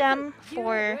three of them 정인숙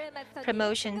for 유로 마스터님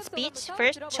promotion 승급 speech. 소감부터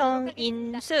First, 들어보도록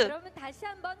정인숙. 하겠습니다. 여러분 다시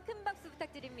한번 큰 박수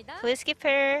부탁드립니다. Please give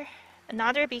her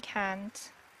another big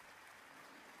hand.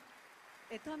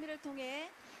 애터미를 통해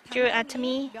Through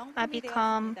당당히 ATOMY, I 명품이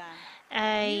become 되었습니다.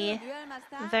 a 뉴 로얄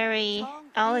마스터 very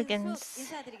정인숙 elegant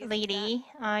인사드리겠습니다. lady.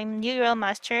 I'm New Euro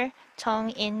Master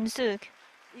Jung In-suk.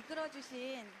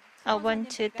 이끌어주신 I want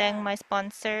to thank 스폰서님들과 my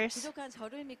sponsors 부족한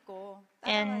저를 믿고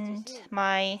and 따라와주신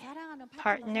my 사랑하는 파트너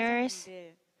partners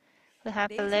사장님들, who have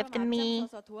내일처럼 believed in me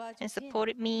앞장서서 도와주신 and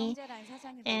supported me. 형제라인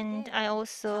사장님들께 And I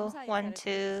also 감사 want 인사를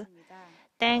to 드리겠습니다.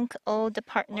 thank all the 어쩌면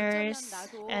partners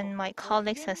나도 and my 월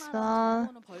colleagues as 200만 원 well.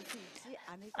 정도는 벌 수 있지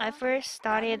않을까? I first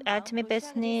started 라는 ATOMY 마음으로 시작을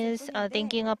business 했을 뿐인데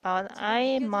thinking about 지금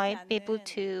I 믿겨지지 might be able 않는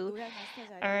to 로얄 마스터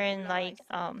자리에 earn 올라와 like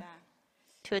있습니다.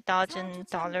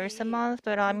 $2,000 a month,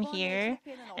 but I'm here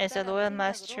as a loyal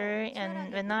master.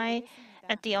 And when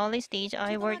at the early stage,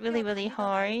 I worked really, really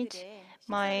hard.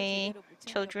 My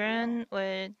children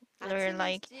were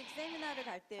like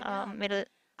middle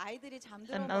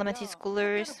elementary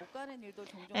schoolers,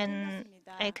 and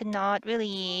I could not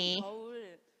really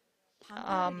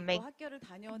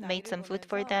make some food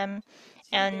for them.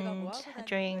 And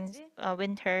during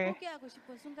winter,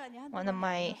 one of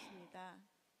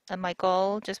my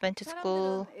goal just went to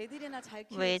school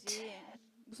with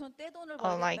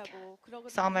like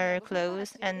summer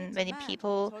clothes, and many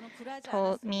people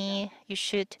told me you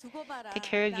should take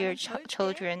care of your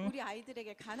children.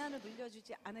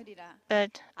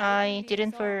 But I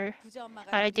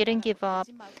didn't give up,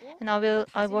 and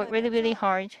I worked really, really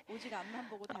hard,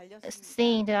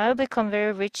 saying that I will become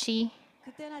very richy.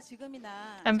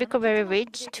 I'm become very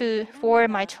rich for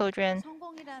my children.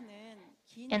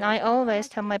 And I always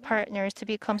tell my partners to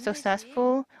become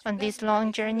successful on this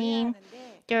long journey.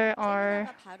 There are,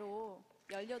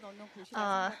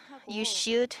 you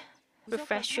should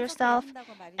refresh yourself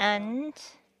and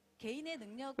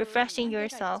refreshing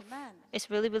yourself is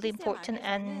really, really important,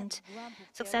 and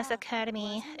Success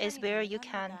Academy is where you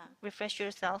can refresh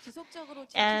yourself.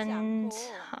 And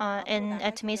in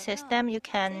ATOMY system, you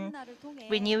can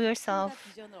renew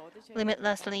yourself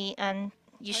limitlessly, and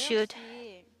you should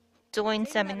join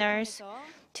seminars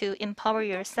to empower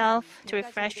yourself, to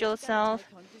refresh yourself.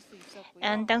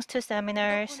 And thanks to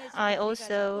seminars, I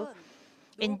also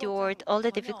endured all the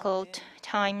difficult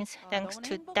times. Thanks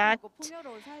to that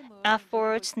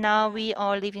efforts, now we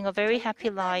are living a very happy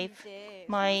life.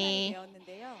 My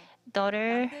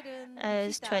daughter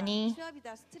is 20.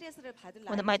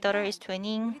 When my daughter is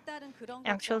 20,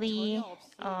 actually,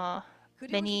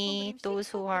 many those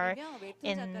who are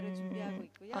in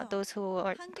those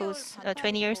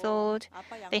 20 years old,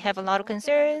 they have a lot of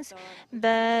concerns,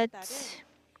 but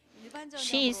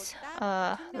she's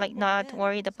like not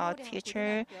worried about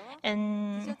future.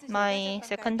 And my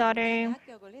second daughter,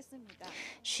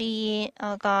 she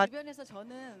got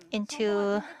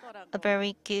into a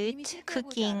very good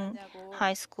cooking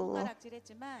high school.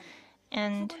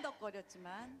 And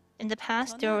in the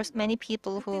past, there was many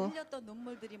people who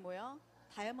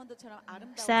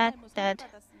said that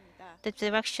the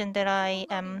direction that I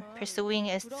am pursuing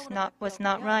was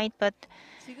not right, but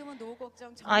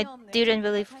I didn't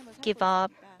really give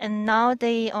up. And now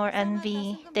they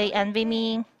envy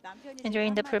me. And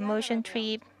during the promotion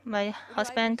trip, my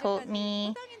husband told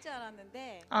me,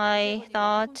 I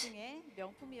thought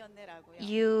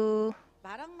you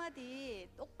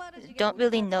don't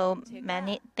really know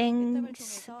many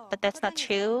things, but that's not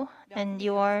true. And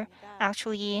you are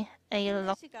actually a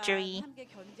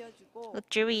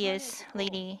luxurious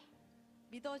lady.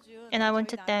 And I want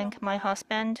to thank my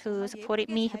husband who supported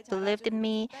me, who believed in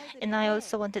me. And I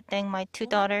also want to thank my two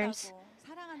daughters.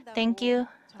 Thank you.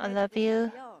 I love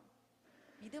you.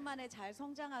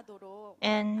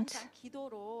 And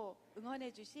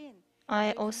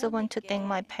I also want to thank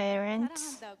my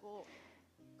parents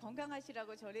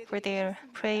for their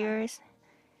prayers.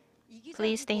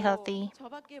 Please stay healthy.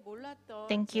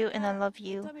 Thank you, and I love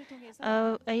you.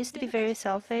 I used to be very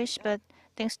selfish, but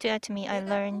thanks to ATOMY, I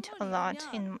learned a lot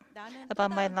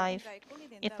about my life.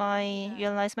 If I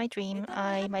realize my dream,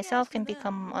 I myself can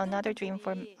become another dream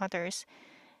for others.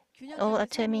 All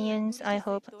ATOMYians, I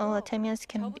hope all ATOMYians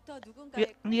can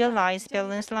realize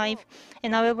balanced life,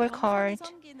 and I will work hard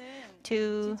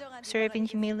to serve in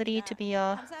humility, to be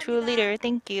a true leader.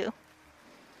 Thank you.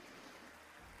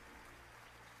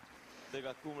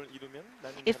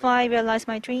 If I realize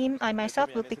my dream, I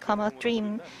myself will become a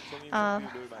dream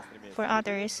for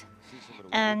others.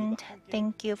 And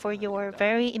thank you for your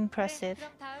very impressive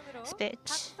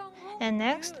speech. And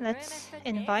next, let's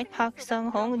invite Park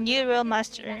Sung-hong, new Royal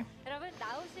Master.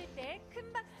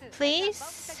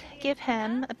 Please give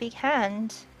him a big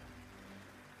hand.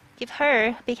 Give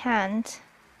her a big hand.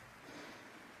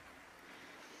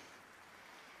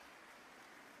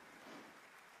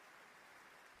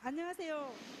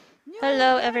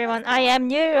 Hello everyone, I am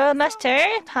new Royal Master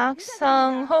Park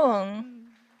Sung-hong.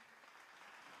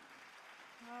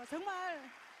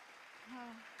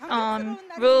 I'm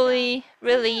really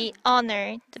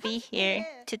honored to be here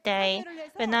today.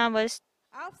 When I was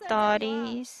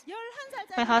 30s,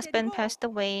 my husband passed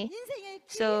away,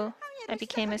 so I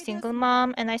became a single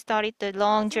mom and I started the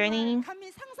long journey.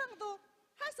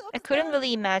 I couldn't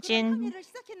really imagine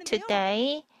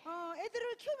today.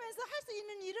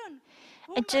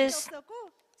 I just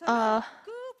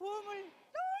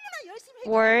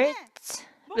worked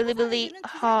really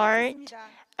hard.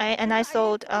 I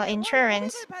sold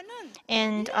insurance,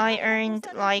 and I earned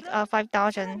like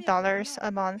 $5,000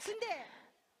 a month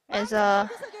as a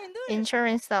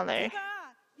insurance seller.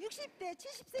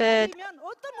 But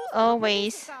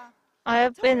always, I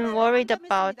was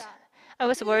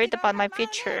worried about my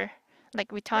future,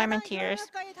 like retirement years,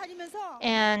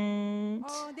 and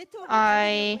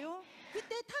I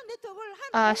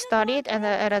studied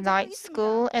at a night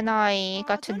school, and I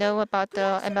got to know about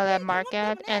the MLM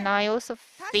market, and I also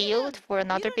failed for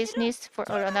another business,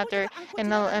 or another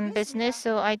MLM business,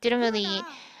 so I didn't really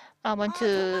want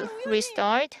to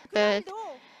restart, but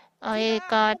I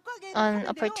got an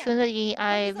opportunity.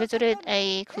 I visited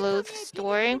a clothes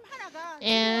store,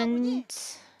 and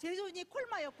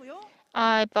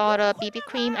I bought a BB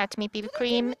cream, ATOMY BB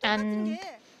cream, and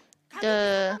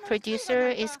the producer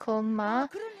is called Ma.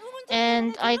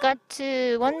 And I got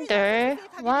to wonder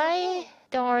why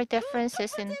there are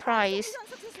differences in price.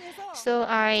 So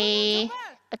I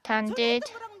attended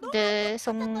the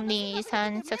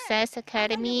Songli-san Success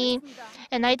Academy,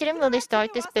 and I didn't really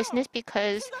start this business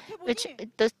because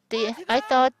I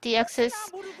thought the access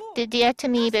the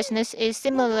ATOMY business is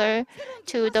similar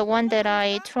to the one that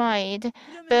I tried,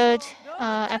 but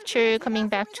after coming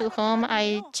back to home,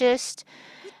 I just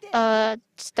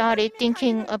started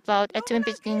thinking about ATOMY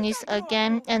business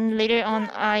again, and later on,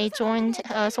 I joined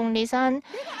Songrisan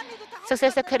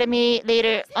Success Academy.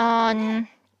 Later on,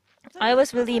 I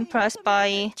was really impressed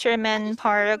by Chairman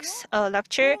Park's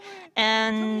lecture,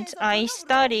 and I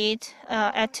studied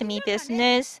ATOMY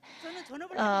business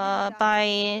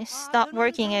by stop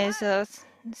working as a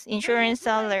insurance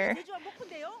seller.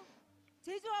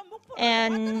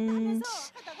 And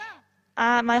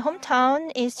my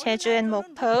hometown is Jeju and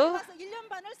Mokpo,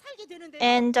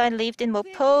 and I lived in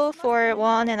Mokpo for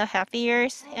 1.5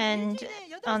 years. And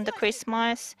on the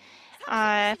Christmas,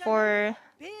 for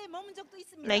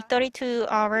like 32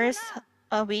 hours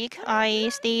a week, I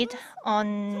stayed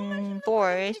on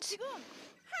board.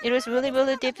 It was really,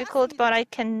 really difficult, but I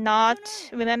cannot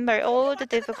remember all the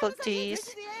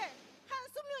difficulties.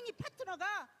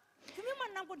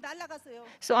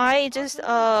 So I just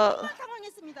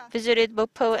visited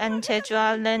Mokpo and Jeju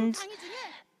Island,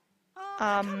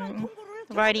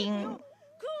 riding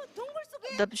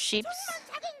the ships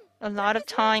a lot of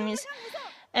times.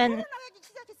 And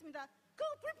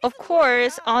of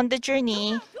course, on the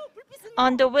journey,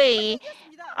 on the way,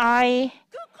 I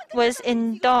was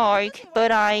in dark,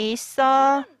 but I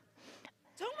saw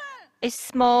a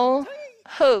small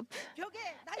hope,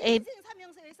 a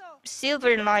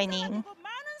silver lining.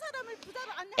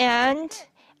 And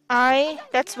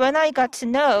that's when I got to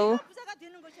know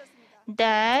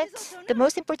that the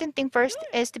most important thing first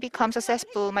is to become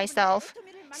successful myself.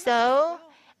 So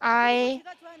I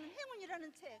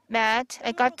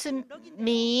got to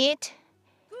meet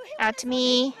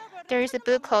ATOMY. There is a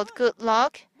book called Good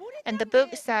Luck, and the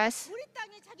book says,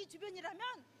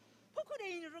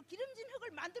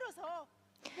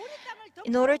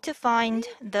 in order to find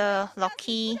the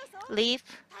lucky leaf,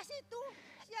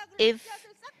 if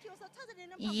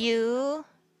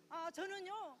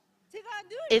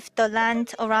the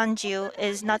land around you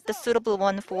is not the suitable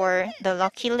one for the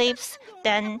lucky leaves,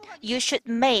 then you should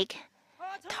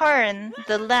turn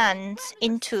the land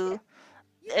into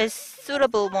a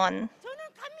suitable one.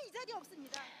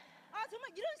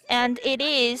 And it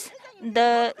is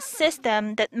the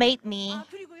system that made me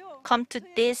come to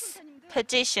this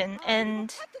position.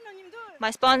 And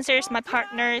my sponsors, my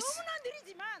partners,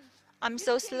 I'm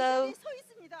so slow.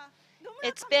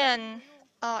 It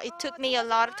took me a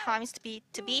lot of times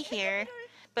to be here,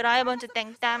 but I want to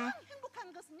thank them.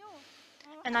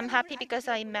 And I'm happy because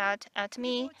I met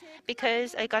ATOMY,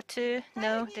 because I got to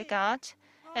know the God.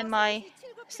 And my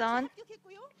son,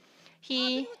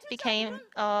 he became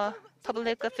a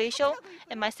public official,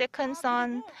 and my second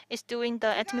son is doing the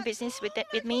ATOMY business with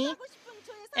me.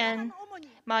 And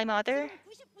my mother,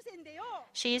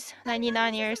 she's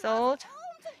 99 years old.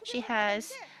 She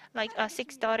has like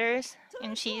 6 daughters,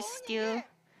 and she's still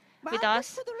with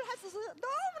us.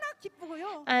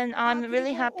 And I'm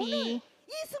really happy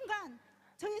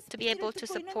to be able to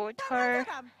support her,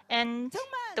 and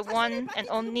the one and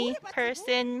only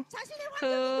person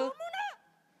who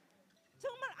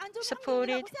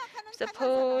supported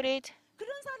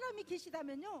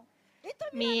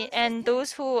me. And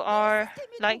those who are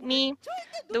like me,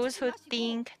 those who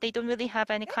think they don't really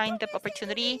have any kind of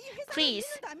opportunity, please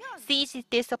seize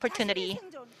this opportunity.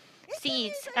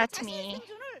 Seize ATOMY.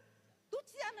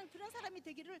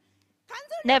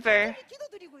 Never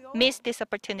miss this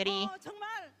opportunity.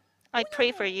 I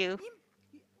pray for you.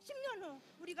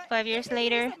 5 years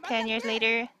later, 10 years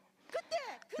later,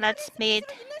 let's meet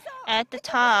at the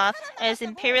top as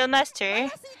Imperial Master,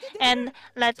 and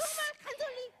let's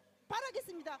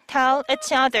tell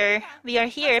each other we are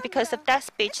here because of that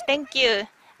speech. Thank you,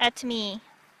 ATOMY.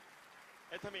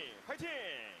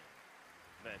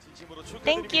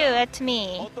 Thank you,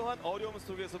 ATOMY.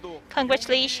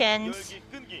 Congratulations.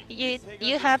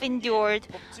 You have endured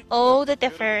all the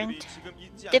different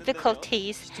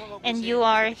difficulties, and you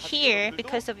are here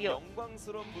because of your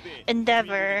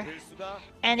endeavor.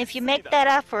 And if you make that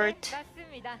effort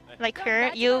like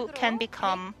her, you can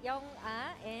become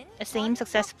a same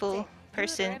successful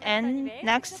person. And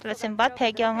next, let's invite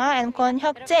백영아 and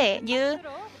권혁재, new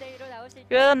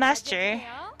Royal Master.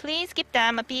 Please give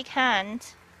them a big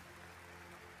hand.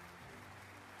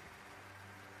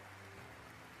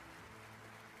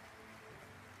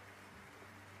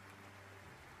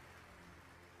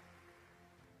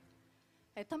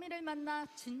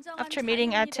 After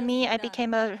meeting ATOMY, I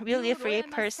became a really free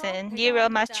person. New Royal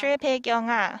Master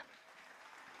백영아.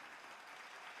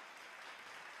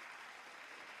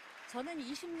 저는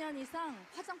 20년 이상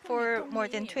화장품 For more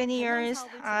than 유통이 20 years,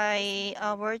 관련 사업을 I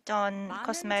진행했습니다. worked on 많은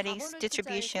cosmetics 자본을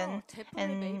distribution 투자해서 제품을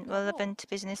and 매입하고 relevant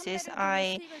businesses. 판매를 통해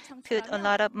I 수익을 put a 창출하며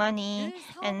lot of money 늘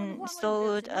사업은 and 호황을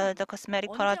sold 누렸지만 the cosmetic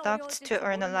언제 products to 어려워질지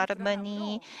earn a 모르는 lot of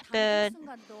money, 불안함으로 단 but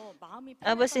한순간도 마음이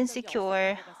I was 편했던 적이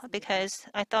insecure 없었던 것 같습니다. because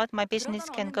I thought my business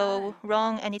그러던 can 어느 go 날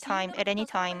wrong anytime, at any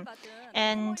지인으로부터 선물 time. 받은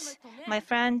And 해모임을 통해 my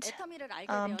friend 애터미를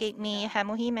알게 gave me 되었습니다.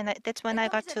 Hamohim, and that's when I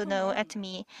애터미 got to know 제품은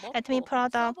ATOMY. ATOMY 먹고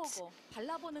products 써보고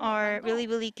발라보는 are really,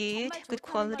 것만도 really good, 정말 good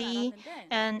좋다는 걸 quality. 알았는데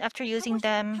And after using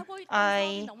them, 하고 있던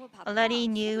사업이 I 너무 already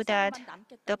바빠 knew that 소비자로만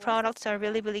the 남겠다고 products are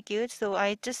really, 했었습니다. really good. So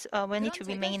I just wanted 그런 to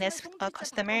제 remain 결심을 as a 송두리째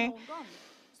customer. 바꿔놓은 건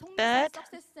송리산 But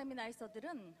석세스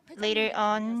세미나에서들은 later 회장님의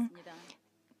on, 말씀이었습니다.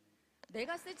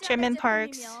 내가 쓰지 않을 Chairman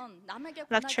Park's 제품이면 남에게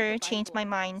lecture 권하지도 changed my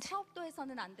말고 mind. 사업도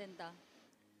해서는 안 된다.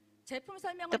 제품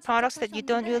설명을 The 직접 products that you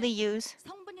don't really 하셨는데 use,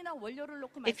 성분이나 원료를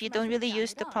놓고 if you don't 말씀하신 really 것이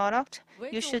use the 아니라 product, 왜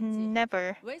you should 좋은지,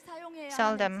 never 왜 사용해야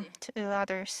sell them 하는지 to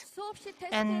others. 수없이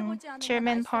And 테스트해보지 않으면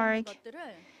Chairman 알 수 없는 Park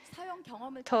것들을 사용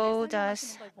경험을 통해 told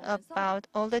us 설명하시는 걸 보면서 about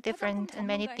all the 화장품 different and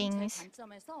many 전문가인 제 things,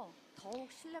 관점에서 더욱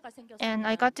신뢰가 and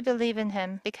I 생겼습니다. got to believe in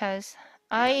him because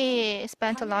I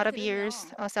spent a lot 강의를 of years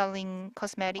들으며 selling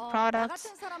cosmetic 나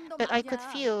products, 같은 사람도 but I could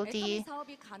만약 feel 애터미 the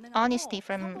사업이 가능하고 honesty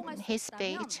from 성공할 수 his 있다면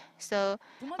speech. So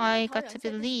부모님이 I 더 got to 연세드시기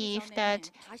believe 전에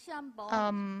that 다시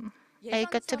한번 I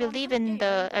got to 예전처럼 believe in 함께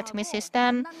the 여행도 ATOMY 하고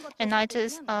system, 만난 것도 and I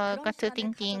just 적게는 그런 got to 시간을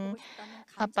thinking 가져보고 싶다는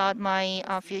about 간절한 my 마음이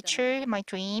들었습니다. future, my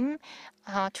dream,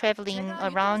 traveling 제가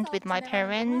around 유통사업 with my 진행하는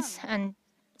parents, 동안 and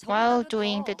while 저보다도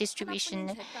doing the 더 하나뿐인 distribution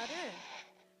제 딸을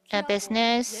귀하고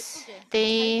business, 예쁘게 잘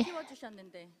they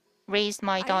키워주셨는데 raised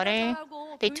my 아이가 daughter.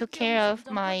 자라고 They 교육 took 비용이 care of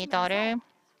점점 my daughter,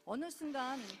 커지면서 어느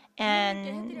순간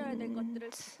부모님께 해드려야 될 and 것들을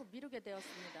자꾸 미루게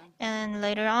되었습니다.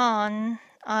 later on,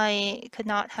 I could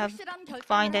not have 확실한 결단을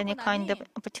find 하고 any kind of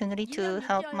나니 opportunity to 2년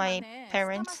help 6개월 my 만에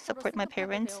parents, 스타마스터로 support my 승급하게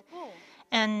parents. 되었고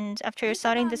And after 일터가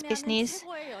starting this 안내하는 business,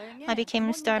 최고의 여행에 I became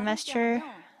Star 부모님과 Master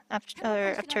함께하며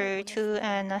after 행복한 시간을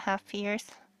 2.5 years.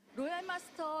 로얄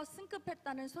마스터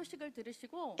승급했다는 소식을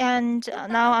들으시고 And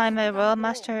now I'm a royal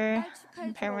master. 딸 축하해 주러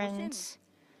오신 Parents,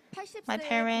 my 80세의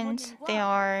parents, they 부모님과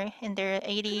are in their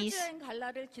크루즈 80s, 여행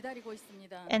갈라를 기다리고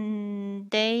있습니다. and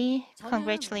they 저는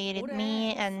congratulated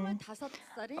me, 올해 and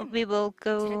 25살인 we will 제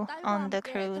go 딸과 on the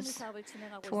함께 애터미 cruise 사업을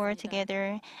진행하고 tour 있습니다.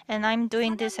 together. And I'm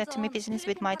doing this 4년 ATOMY 전 business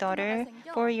with 필리핀 my 파트너가 daughter.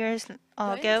 생겨 4 years 여행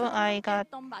ago, 초를 I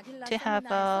got 함께했던 마닐라 to have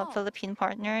a 세미나에서 Philippine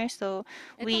partner, so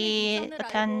애터미 we 비전을 알고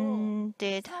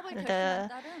attended 사업을 the 결심한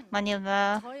딸은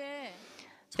Manila 저의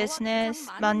business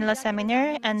저와 가장 Manila 많은 seminar,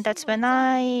 이야기를 and 나누는 that's when 친구이자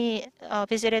I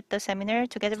visited the seminar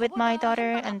together with my 저보다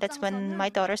daughter, 한 발 and that's when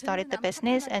my 앞장서는 daughter started the 든든한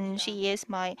business, and 파트너입니다. she is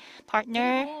my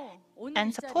partner 그리고 오늘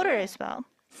and 이 supporter 자리에 as well.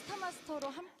 스타마스터로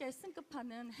함께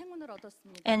승급하는 행운을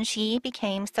얻었습니다. And she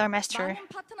became Star Master 많은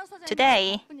파트너 사장님들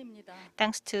today, 덕분입니다.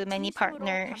 thanks to many 진심으로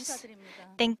partners.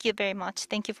 감사드립니다. Thank you very much.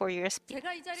 Thank you for your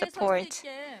제가 이 자리에 설 수 support.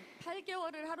 있게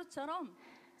 8개월을 하루처럼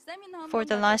세미나 For 한번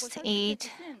the 가자고 last 설득해 8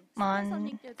 주신 months,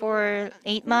 스폰서님께도 for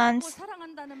 8 고맙고 months,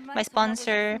 사랑한다는 말 my 전하고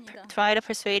sponsor 싶습니다. tried to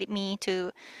persuade me to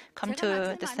come 제가 to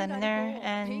낯을 the 많이 seminar, 가리고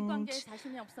대인 and 관계에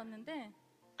자신이 없었는데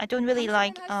I don't really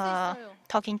like 당신은 할 수 있어요.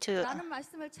 talking to 라는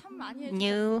말씀을 참 많이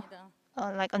new, 해주셨습니다.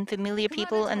 like unfamiliar 그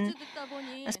people, 말을 and 자주 듣다 보니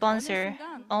a 어느 sponsor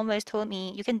순간 always told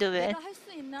me, "You can do it." 내가 할 수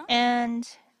있나? And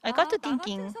I got to 나 같은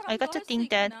thinking, 사람도 I got to 할 수 think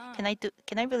that 있구나.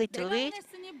 can I really do 내가 it?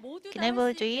 해냈으니 모두 Can 다 I 할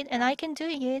really 수 do it? And I 있겠다. can do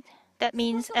it. That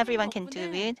means 스폰서님 everyone can do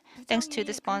덕분에 it. Thanks to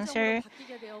the 부정이 긍정으로 sponsor,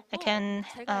 바뀌게 I 되었고 can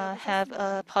제가 여기 have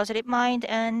섰습니다. a positive mind,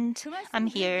 and 그 I'm 말씀을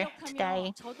늘 here 기억하며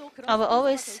today. 저도 그런 I will 스폰서가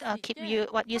always 될 수 keep 있게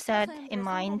what you said in 파트너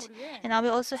mind, 성공을 위해 and I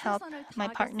will also help 최선을 my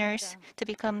partners 다하겠습니다. to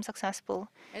become successful.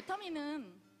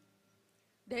 애터미는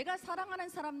내가 사랑하는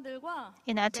사람들과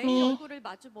In 매일 ATOMY, 얼굴을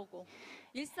마주보고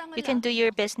일상을 you can do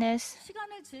your 나누며 business,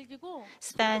 시간을 즐기고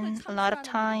spend 소득을 a lot of 창출하는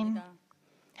time 일입니다.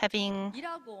 having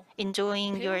일하고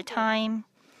enjoying your 배우고, time.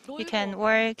 You can 놀고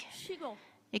work, 쉬고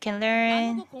you can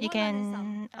learn, 나누고 you 공헌하는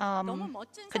can 너무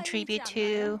멋진 contribute 삶이지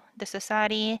to 않나요? the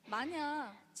society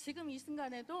만약 지금 이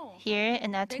순간에도 here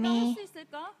in 내가 할 ATOMY. 수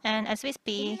있을까? And as we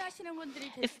speak, 고민하시는 분들이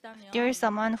if 계시다면 there is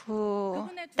someone who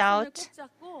그분의 두 손을 doubts 꼭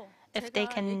잡고 if they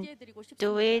제가 can 얘기해드리고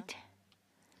do 싶습니다. it,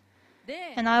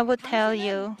 네, and I would tell 당신은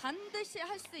you, 반드시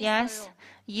할 수 yes, 있어요.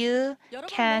 you 여러분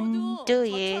can 모두 do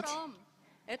it. 저처럼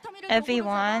애터미를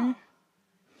Everyone, 도구로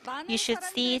잡아 you should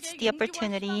seize 사람들에게 the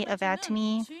opportunity 용기와 of 희망을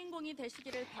ATOMY 주는 주인공이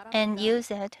되시기를 and 바랍니다.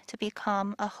 use it to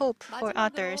become a hope for 마지막으로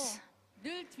others.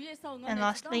 늘 뒤에서 And 응원해주던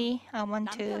lastly, I want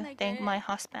to thank 남편에게 my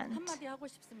husband 한마디 하고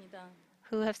싶습니다.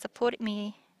 who have supported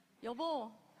me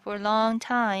여보, for a long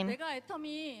time. 내가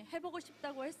애터미 해보고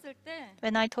싶다고 했을 때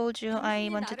When I told you I 당신이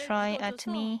want to 나를 try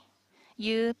믿어줘서 ATOMY,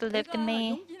 you believed in 내가 me.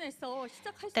 용기 내서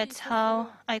시작할 수 That's how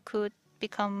있었어요. I could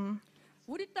become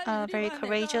우리 딸 very 유리와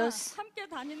courageous. 내가 함께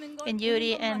다니는 걸 And 보는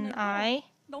Yuri 것만 and 해도 I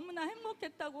너무나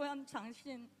행복했다고 한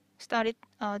당신. started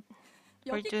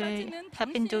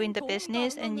have been doing the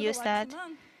business, and you said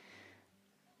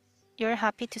you're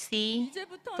happy to see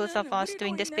both of us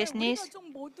doing this business,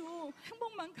 모두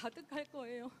행복만 가득할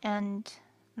거예요. and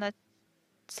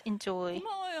let's enjoy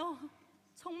고마워요.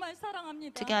 정말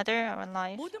사랑합니다. together our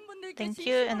life. 모든 분들께 Thank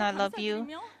you, and I 진심으로 love you.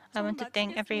 감사드리며 I want to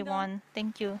thank 마치겠습니다. everyone.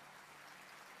 Thank you.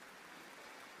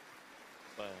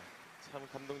 네, 참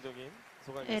감동적인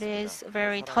It 소감이었습니다. is a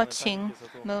very touching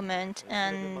moment,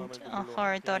 and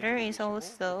her daughter is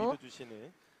also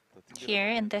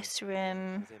here in this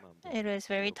room. It was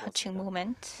a very touching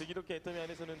moment.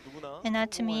 In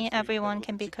ATOMY, everyone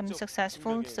can become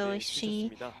successful, so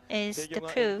she is the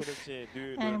proof.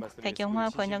 And 백영화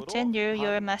권혁재 knew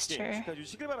your master.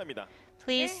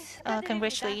 Please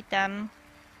congratulate them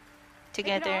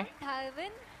together.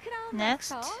 다음은 크라운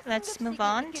Next, 마스터 let's 승급식이 move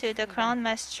on to the 있겠습니다. Crown 크라운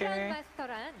Master.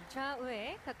 마스터란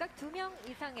좌우에 각각 2명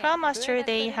이상의 Crown Master, 로얄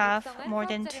they 마스터를 have 육성한 more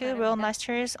than 수업자를 2 Royal 말합니다.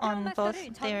 Masters 크라운 on both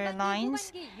마스터를 their 전반기,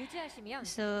 lines. 후반기 유지하시면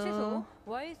So 최소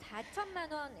월 4천만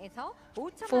원에서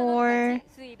 5천만 for 원까지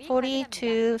수입이 40 가능합니다.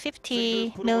 to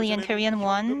 50 million Korean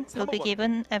won will be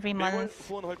given every month.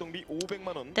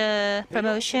 The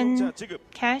promotion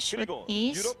cash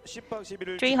is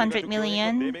 300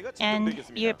 million, and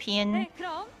European 네,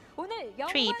 그럼 오늘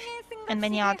trip 영광의 and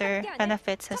many 승급식에 other 함께하는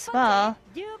benefits as 첫 well.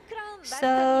 번째 뉴 크라운 So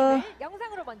마스터님을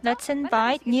영상으로 먼저 let's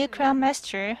invite new 만나보시겠습니다. Crown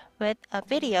Master with a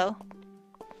video.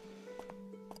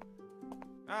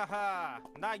 아하,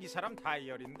 나 이 사람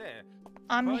다이얼인데.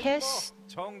 I'm his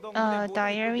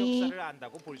diary.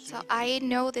 So I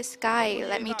know this guy.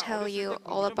 Let me tell you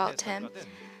all about him.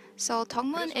 So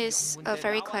Dongmun is a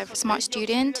very clever, smart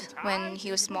student when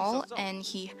he was small, and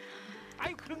he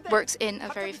works in a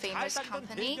very famous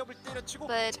company.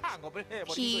 But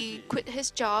he quit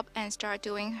his job and started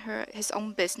doing his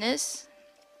own business.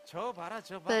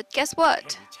 But guess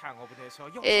what?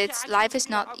 Life is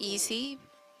not easy.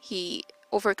 He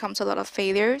overcomes a lot of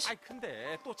failures,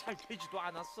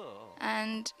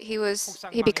 and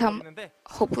he become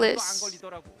hopeless.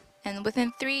 And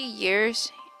within 3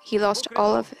 years, he lost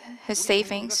all of his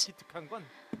savings.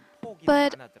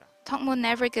 But Dongmun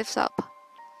never gives up.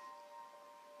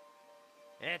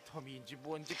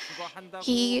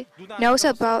 He knows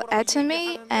about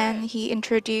ATOMY, and he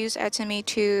introduced ATOMY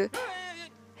to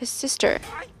his sister.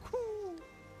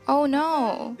 Oh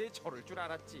no,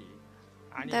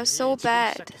 that's so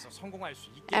bad.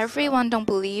 Everyone don't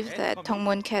believe that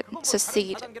Dongmun can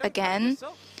succeed again,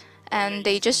 and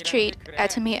they just treat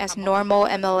ATOMY as normal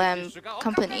MLM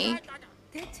company.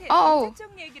 Oh,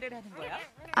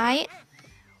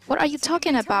 what are you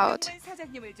talking about?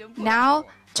 Now,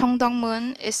 Chung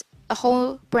Dongmun is a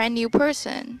whole brand new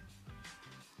person.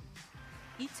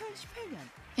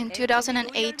 In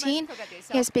 2018,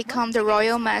 he has become the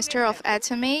Royal Master of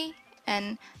ATOMY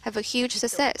and have a huge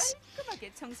success.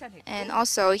 And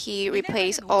also, he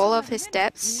replaced all of his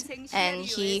debts, and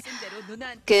he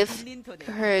gave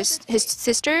his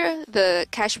sister the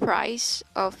cash prize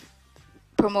of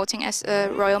promoting as a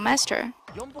Royal Master.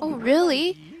 Oh,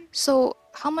 really? So,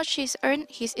 how much is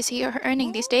he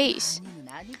earning these days?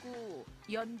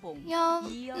 Yeah,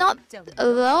 not a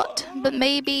lot, but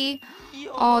maybe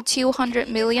 200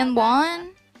 million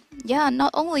won. Yeah,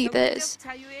 not only this,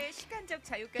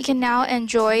 he can now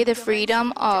enjoy the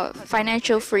freedom of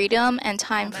financial freedom and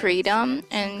time freedom,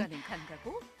 and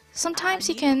sometimes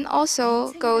he can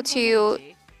also go to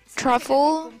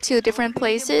travel to different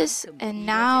places, and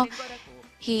now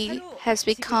he has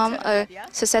become a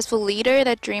successful leader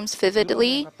that dreams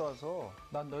vividly.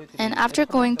 And after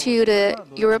going to the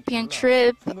European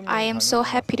trip, I am so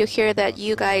happy to hear that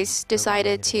you guys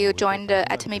decided to join the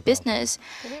ATOMY business.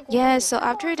 Yes, so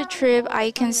after the trip,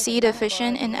 I can see the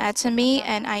vision in ATOMY,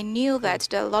 and I knew that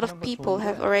a lot of people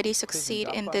have already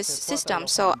succeeded in this system,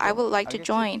 so I would like to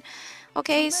join.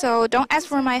 Okay, so don't ask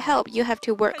for my help. You have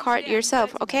to work hard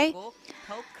yourself, okay?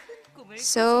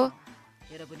 So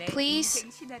please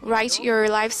write your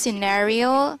life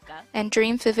scenario and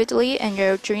dream vividly, and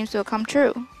your dreams will come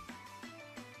true.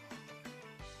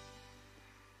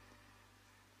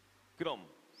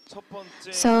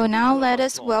 So now let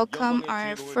us welcome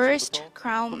our first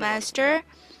Crown Master,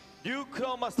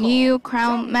 new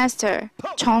Crown Master,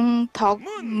 Chung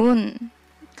Dong-moon.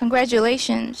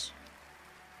 Congratulations.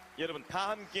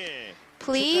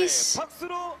 Please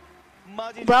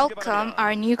welcome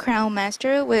our new Crown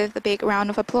Master with a big round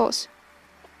of applause.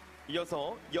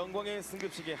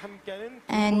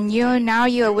 And now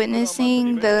you are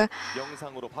witnessing the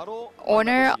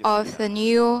honor of the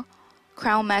new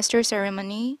Crown Master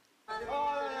ceremony.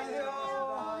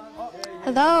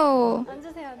 Hello.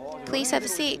 앉으세요. Please have a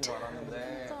seat.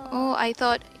 Oh, I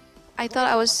thought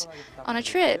I was on a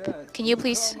trip. Can you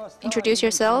please introduce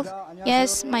yourself?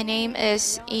 Yes, my name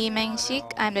is Lee Meng-sik.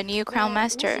 I'm the new Crown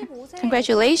Master.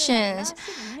 Congratulations.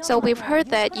 So we've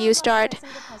heard that you start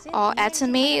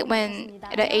ATOMY when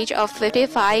at the age of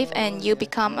 55 and you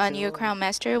become a new Crown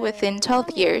Master within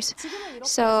 12 years.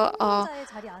 So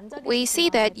we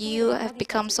see that you have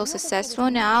become so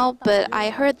successful now, but I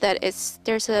heard that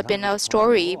been a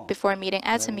story before meeting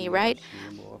ATOMY, right?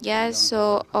 Yes,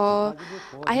 so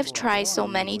I have tried so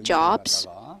many jobs.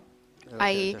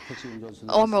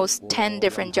 Almost 10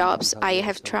 different jobs. I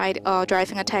have tried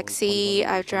driving a taxi.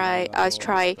 I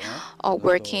tried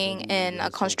working in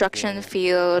a construction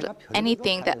field.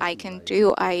 Anything that I can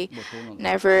do, I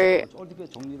never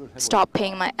stop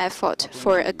paying my effort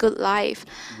for a good life.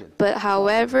 But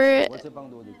however,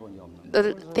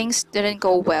 the things didn't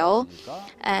go well,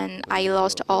 and I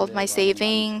lost all of my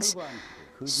savings.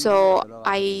 So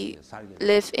I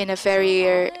live in a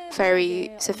very,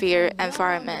 very severe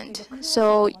environment.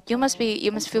 So you must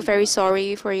feel very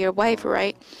sorry for your wife,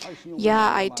 right?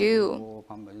 Yeah, I do.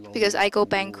 Because I go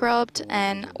bankrupt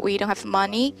and we don't have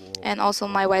money, and also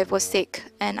my wife was sick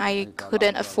and I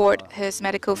couldn't afford his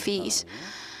medical fees.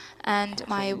 And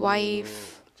my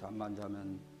wife,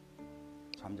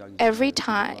 every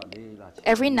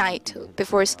night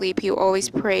before sleep, you always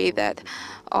pray that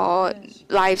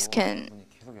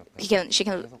she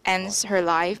can end her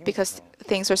life because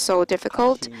things are so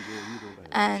difficult,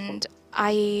 and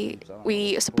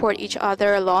we support each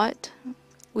other a lot.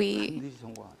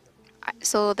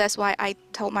 So that's why I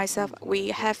told myself we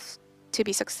have to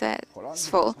be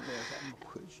successful,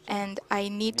 and I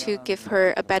need to give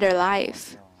her a better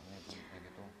life.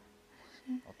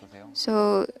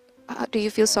 So, do you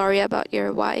feel sorry about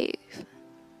your wife?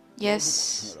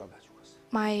 Yes,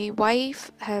 my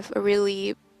wife have a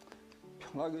really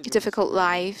difficult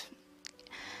life,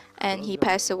 and he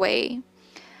passed away.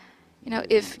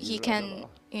 If he can,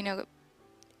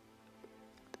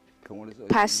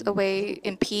 pass away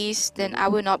in peace, then I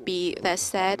will not be that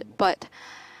sad. But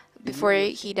before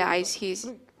he dies, he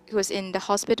was in the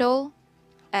hospital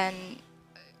and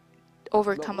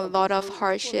overcome a lot of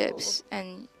hardships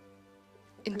and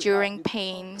enduring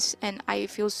pains, and I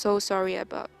feel so sorry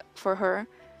for her.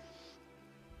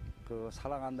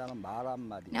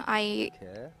 Now, I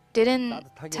didn't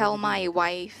tell my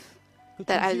wife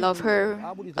that I love her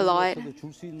a lot,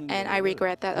 and I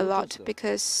regret that a lot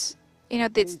because,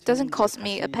 this doesn't cost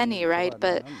me a penny, right?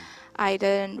 But I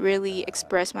didn't really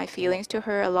express my feelings to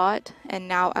her a lot, and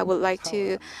now I would like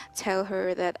to tell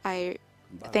her that I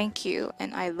thank you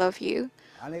and I love you.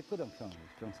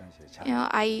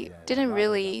 I didn't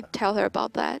really tell her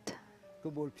about that,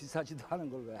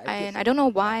 and I don't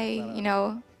know why,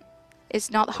 it's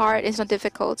not hard, it's not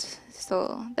difficult,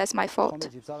 so that's my fault.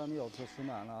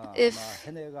 If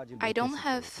I don't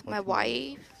have my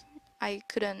wife, I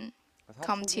couldn't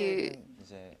come to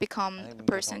become a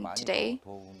person today.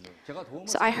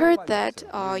 So I heard that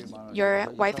your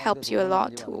wife helps you a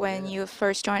lot when you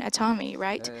first joined ATOMY,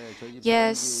 right?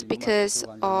 Yes, because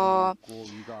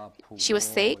she was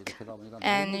sick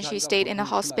and she stayed in the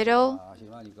hospital,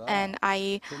 and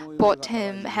I bought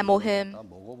him Hemohim.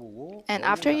 And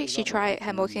after she tried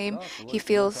Hemohim, he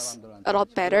feels a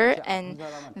lot better, and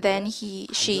then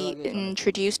she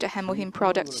introduced the Hemohim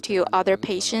product to other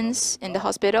patients in the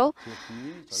hospital.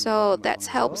 So that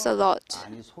helps a lot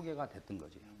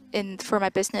for my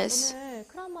business.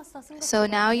 So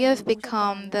now you have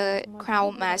become the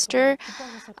Crown Master.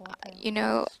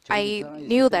 I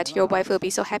knew that your wife will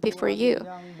be so happy for you.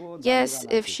 Yes,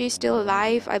 if she's still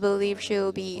alive, I believe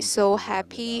she'll be so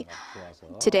happy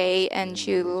today, and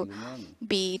she'll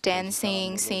be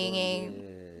dancing, singing.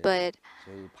 But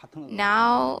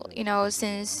now,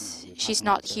 since she's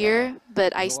not here,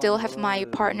 but I still have my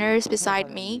partners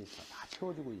beside me,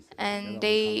 and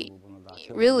they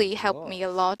really helped me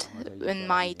a lot in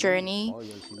my journey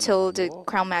till the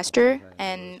Crown Master.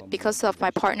 And because of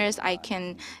my partners, I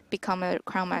can become a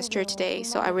Crown Master today.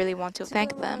 So I really want to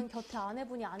thank them.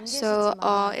 So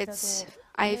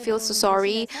I feel so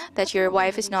sorry that your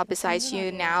wife is not beside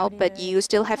you now, but you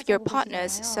still have your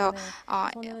partners. So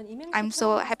I'm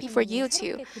so happy for you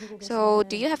too. So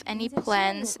do you have any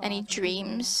plans, any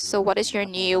dreams? So what is your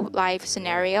new life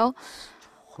scenario?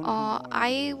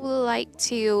 I would like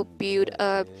to build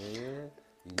a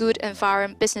good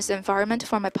business environment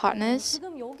for my partners.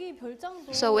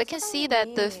 So we can see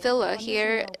that the villa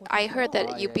here, I heard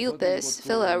that you built this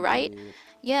villa, right?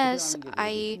 Yes,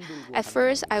 at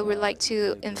first I would like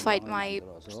to invite my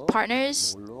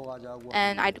partners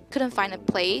and I couldn't find a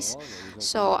place.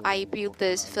 So I built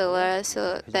this villa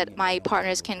so that my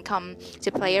partners can come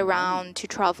to play around, to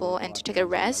travel, and to take a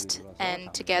rest.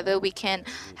 And together we can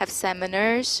have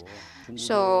seminars.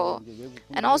 So,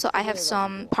 and also I have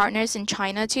some partners in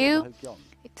China too.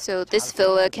 So this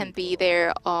villa can be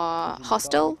their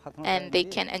hostel, and they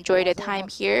can enjoy their time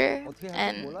here.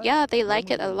 And yeah, they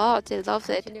like it a lot. They love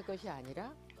it.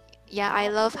 Yeah, I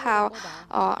love how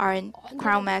our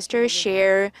Crown Master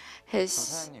share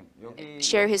his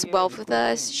wealth with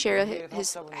us, share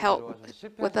his help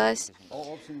with us.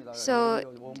 So,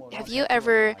 have you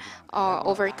ever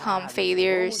overcome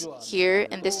failures here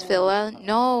in this villa?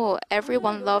 No,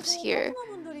 everyone loves here.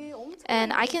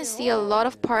 And I can see a lot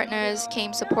of partners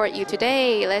came support you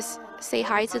today. Let's say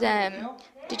hi to them.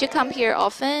 Did you come here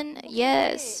often?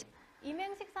 Yes.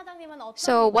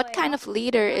 So what kind of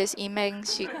leader is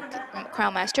Imeng-sik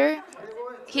Crown Master?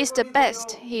 He's the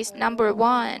best. He's number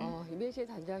one.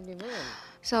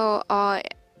 So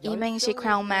Imeng-sik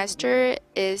Crown Master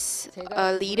is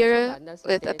a leader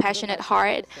with a passionate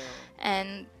heart.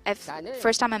 And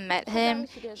first time I met him,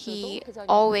 he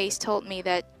always told me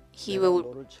that he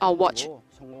will watch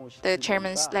the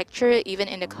chairman's lecture even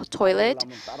in the toilet,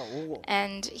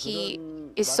 and he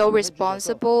is so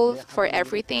responsible for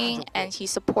everything, and he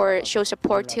shows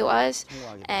support to us,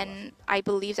 and I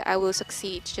believe that I will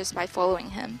succeed just by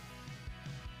following him.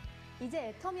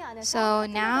 So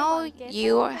now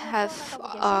you have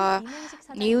a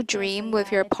new dream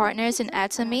with your partners in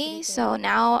ATOMY, so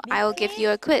now I'll give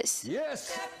you a quiz.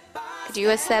 Could you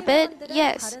accept it?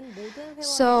 Yes.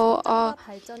 So,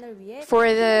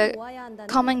 for the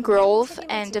common growth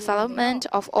and development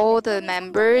of all the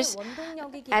members,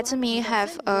 ATOMY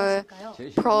have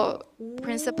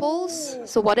principles.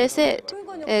 So, what is it?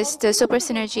 It's the super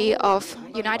synergy of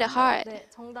United Heart.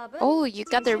 Oh, you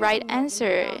got the right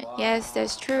answer. Yes,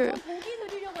 that's true.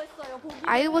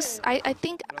 I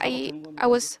think I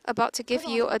was about to give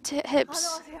you a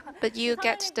tips, but you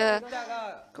get the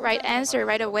right answer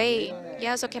right away.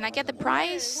 Yeah, so can I get the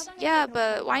prize? Yeah,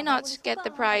 but why not get the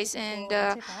prize in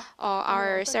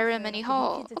our ceremony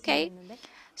hall? Okay.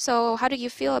 So how do you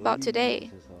feel about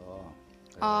today?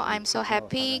 I'm so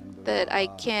happy that I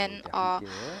can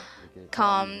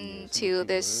come to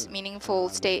this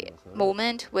meaningful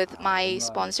moment with my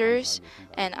sponsors,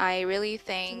 and I really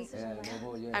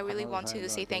want to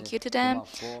say thank you to them,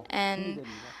 and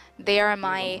they are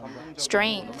my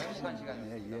strength.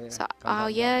 So,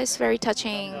 yeah, it's very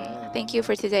touching. Thank you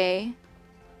for today.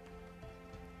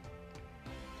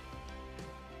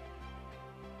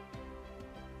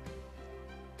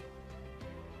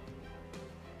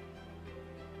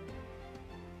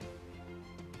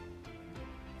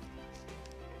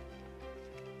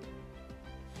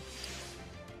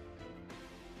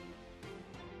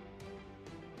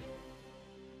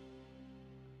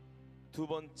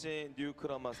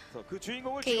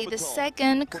 Okay, the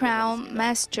second Crown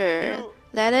Master.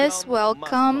 Let us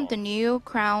welcome the new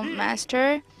Crown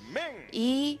Master,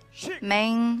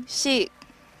 Imeng-sik.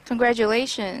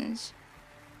 Congratulations.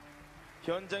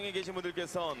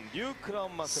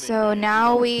 So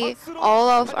now all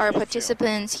of our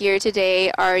participants here today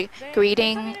are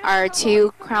greeting our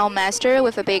two Crown Master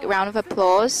with a big round of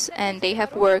applause, and they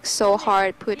have worked so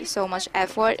hard, put so much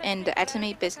effort in the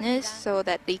ATOMY business so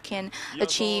that they can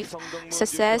achieve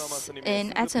success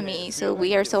in ATOMY. So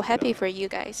we are so happy for you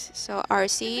guys. So our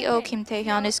CEO Kim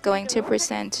Tae-hyun is going to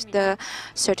present the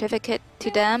certificate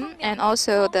to them and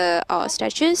also the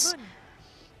statues.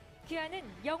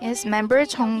 Yes, member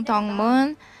Chung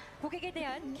Dong-moon,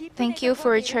 thank you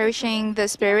for cherishing the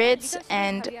spirits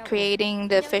and creating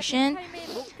the vision.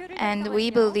 And we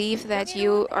believe that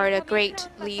you are a great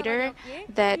leader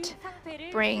that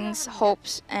brings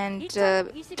hopes and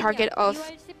the target of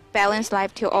balanced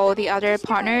life to all the other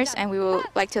partners, and we would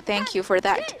like to thank you for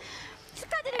that.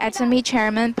 ATOMY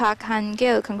Chairman Park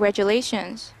Han-gil,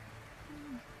 congratulations.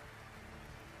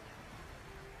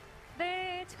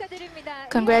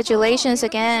 Congratulations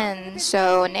again.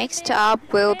 So next up,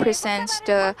 we'll present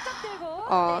the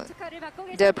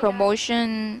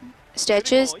promotion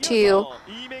statues to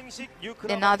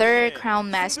another Crown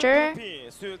Master,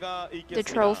 the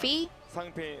trophy.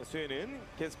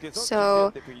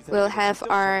 So we'll have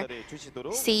our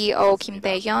CEO Kim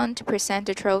Tae-hyun to present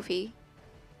the trophy.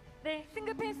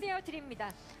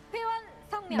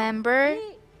 Member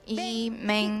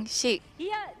Imeng-sik.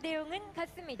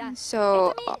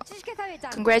 So,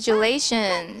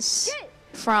 congratulations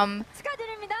from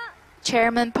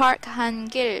Chairman Park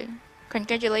Han-gil.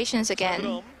 Congratulations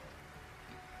again.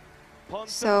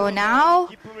 So now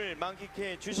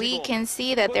we can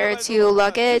see that there are two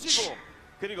luggage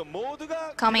그리고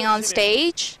모두가 Coming on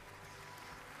stage,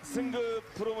 승급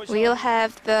프로모션 we'll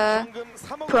have the 현금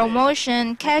 3억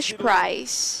promotion cash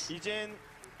prize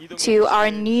to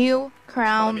our new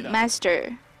Crown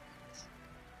Master.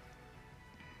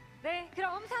 네,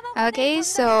 그럼 3억 원을 Okay, 전달해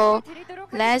so 드리도록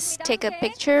let's 하겠습니다. take a 네,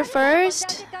 picture 다시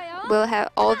first. 먼저 하실까요? We'll have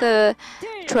all the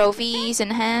둘, trophies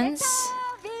in hands.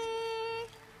 애터미.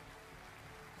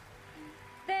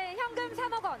 네, 현금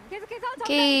 3억 원 계속해서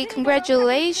Okay, 전달해 드리도록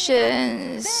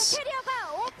congratulations. 하겠습니다. 네, 캐리어가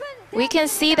오픈 We can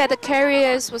see that the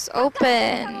carriers was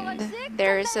opened.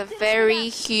 There's a very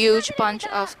huge bunch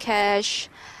of cash.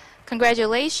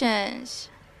 Congratulations.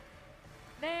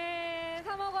 네,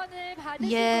 3억 원을 받으시고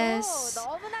Yes.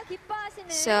 너무나 기뻐하시는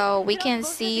So we 그런 can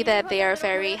모습이 see that they are 화면으로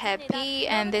very 보였습니다. happy,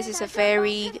 and this is a 여러분들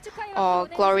very 다시 한번 큰 축하의 박수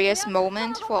glorious 보내주시고요.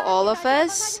 moment 자, for 한번 all of 다시 한번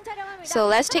us. 사진 촬영합니다. So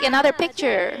let's take another 하나,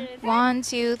 picture. 둘, 셋. 1,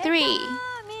 2, 3. 애터미.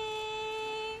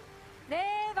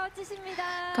 네,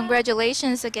 멋지십니다.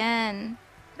 Congratulations again.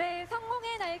 네,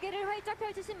 성공의 날개를 활짝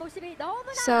펼치신 모습이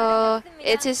너무나 So 아름답습니다.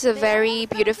 it is a 네, very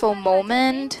beautiful 영상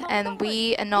moment, 정성을 and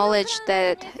we acknowledge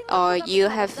that you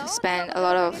have spent a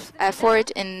lot of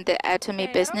effort in the ATOMY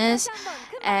네, business, 여러분 다시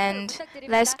한번 큰 박수 and 부탁드립니다.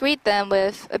 let's greet them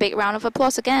with a big round of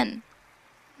applause again.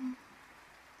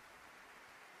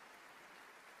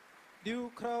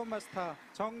 New Crown Master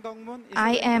정덕문 is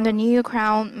I am the new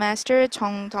Crown Master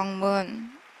Jong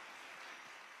Dong-moon.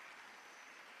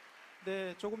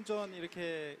 네, 조금 전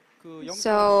이렇게 그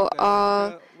So, 영상을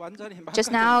제가 완전히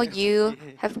Just now 망가졌네요. you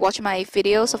예. have watched my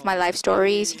videos of my life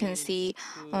stories. You can see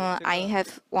I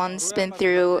have once been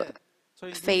through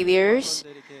failures,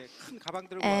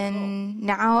 and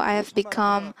now I have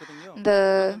become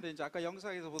the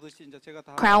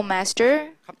Crown Master,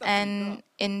 and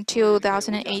in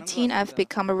 2018 I've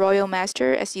become a Royal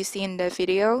Master, as you see in the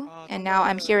video, and now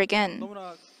I'm here again.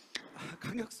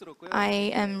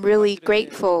 I am really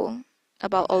grateful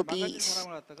about all these,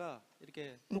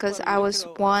 because I was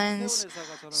once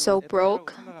so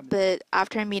broke, but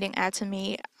after meeting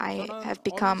ATOMY, I have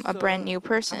become a brand new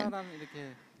person.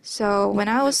 So when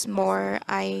I was more,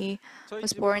 I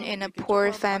was born in a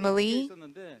poor family.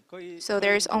 So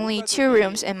there's only 2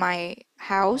 rooms in my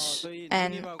house,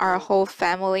 and our whole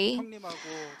family,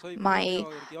 my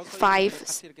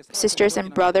 5 sisters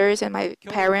and brothers and my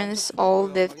parents all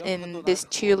lived in these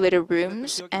 2 little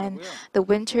rooms, and the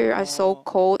winter are so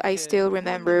cold, I still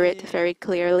remember it very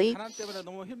clearly.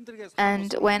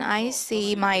 And when I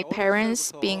see my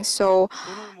parents being so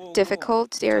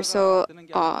difficult, they're so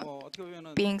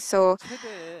being so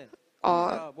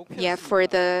for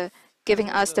the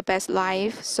giving us the best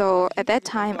life. So at that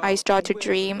time, I start to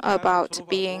dream about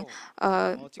being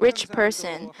a rich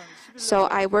person. So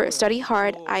I study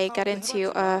hard. I got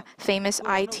into a famous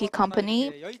IT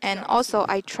company, and also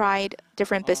I tried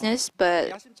different business,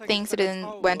 but things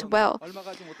didn't went well.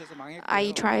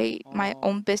 I tried my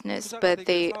own business, but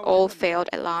they all failed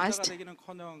at last.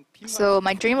 So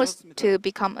my dream was to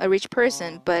become a rich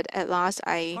person, but at last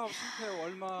I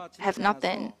have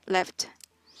nothing left.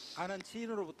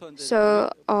 So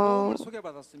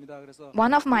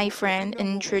one of my friends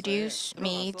introduced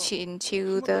me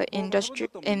into the industry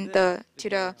to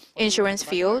the insurance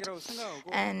field,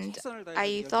 and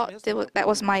I thought that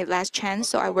was my last chance.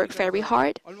 So I worked very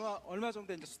hard,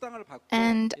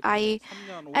 and I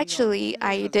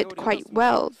did quite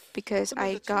well, because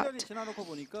I got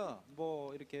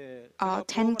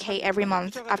 10K every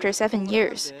month after 7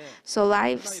 years. So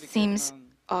life seems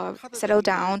settled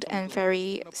down and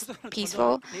very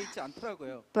peaceful,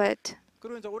 but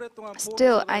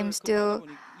I'm still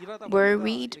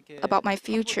worried about my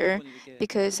future,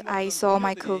 because I saw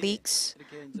my colleagues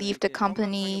leave the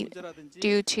company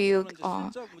due to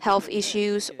health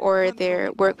issues or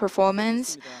their work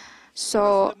performance.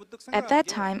 So at that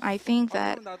time, I think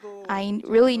that I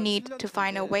really need to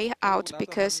find a way out,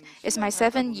 because it's my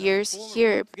 7 years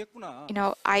here.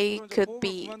 I could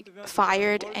be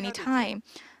fired anytime.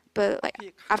 But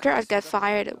after I get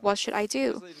fired, what should I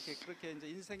do?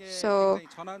 So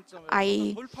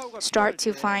I start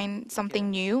to find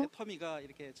something new,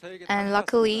 and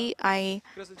luckily I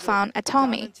found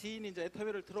ATOMY.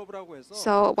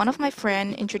 So one of my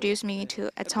friends introduced me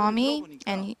to ATOMY,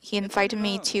 and he invited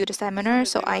me to the seminar,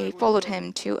 so I followed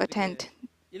him to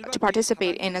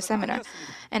participate in a seminar.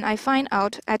 And I find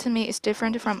out ATOMY is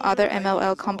different from other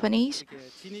MLL companies.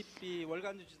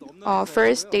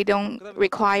 First, they don't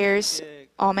require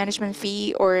management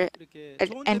fee or 이렇게 an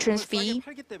좋은 entrance 제품을 싸게 fee,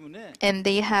 팔기 때문에 and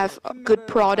they have 판매를 good 못할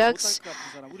products 것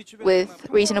같은 사람, 우리 주변에 with 정말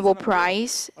reasonable 평범한 사람도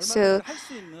price. So 얼마든지 할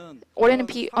수 있는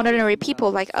ordinary people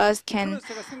like us can 그래서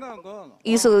제가 생각한 건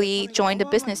easily 애터미가 join the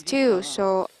어마어마한 business too. 일이구나.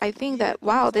 So I think 이 that, 애터미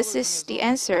wow, 사업을 this is the 통해서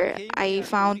answer. 개인이 I 아니고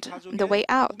found 우리 the way 가족의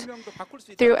out. 운명도 바꿀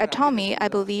수 Through 있다는 걸 알게 ATOMY, I 됐습니다.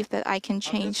 believe that I can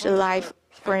change the 그래서 life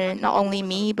제가 for 잘 not only 만들어보고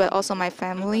me but also my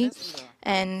family.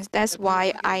 And that's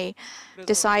why I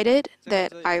decided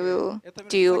that I will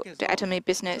do the ATOMY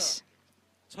business.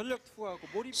 전력 투구하고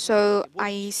몰입 So 투자하고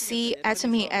I 몰입 see 시키면서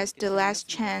ATOMY 애터미 as 사업을 the 이렇게 last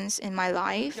진행했습니다. chance in my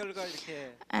life. 그 결과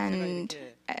이렇게 And 제가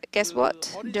이렇게 guess 그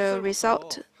what? 어린 The 시절부터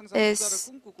result 항상 부자를 is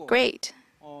꿈꾸고 great.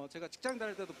 제가 직장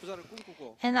다닐 때도 부자를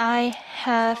꿈꾸고 And I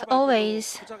have 사업할 때도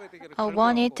always 부자가 되기를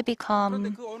wanted to 갈구하고 그런데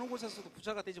become 그 어느 곳에서도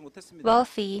부자가 되지 못했습니다.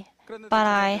 wealthy, 그런데 but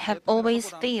제가 I 이제 have 애터미를 always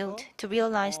하고 나서 failed to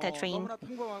realize that dream. 너무나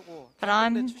평범하고 But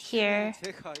단번에 I'm 출신인 here.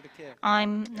 제가 이렇게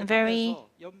I'm very 애터미에서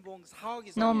연봉 4억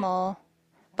이상의 normal,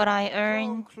 but I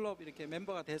earn 클럽 이렇게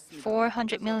멤버가 됐습니다. 400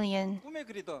 그래서 million 꿈에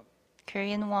그리던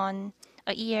Korean won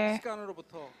a year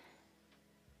시간으로부터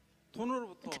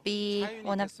돈으로부터 to be 자유인이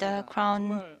one of the 됐습니다. crown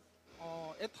정말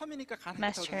애터미니까 가능하다고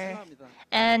master. 생각합니다.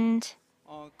 And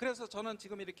그래서 저는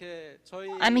지금 이렇게 저희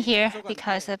I'm here 가족한테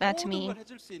because of 모든 ATOMY. 걸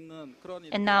해줄 수 있는 그런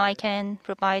And now I 이렇게 can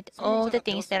provide all the 성공자가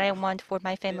things that I 되었습니다. want for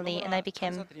my family, and I 너무나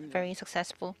became 감사드립니다. very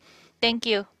successful. Thank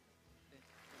you.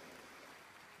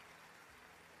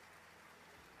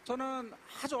 저는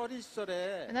아주 어린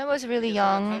시절에 When I was really 제가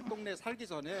young, 갈 동네 살기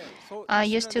전에 I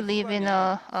used to live in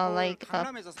like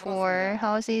강남에서 four 살았습니다.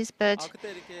 houses, but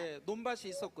그때 이렇게 논밭이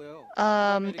있었고요.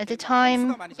 at the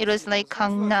time it was like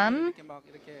Gangnam.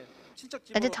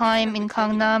 At the time in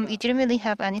Gangnam, we didn't really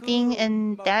have anything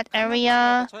in that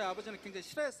area, 저희 아버지는 굉장히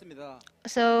싫어했습니다.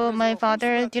 so my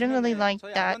father didn't really like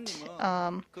저희 that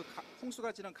아버님은 그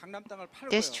홍수가 지는 강남 땅을 팔고요.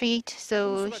 district,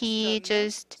 so 홍수가 he 지지 않는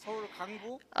just 서울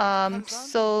강북,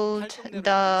 sold 달동네로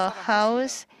the 이사가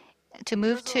house to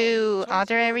move to 저희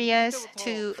other 집은 areas 그때부터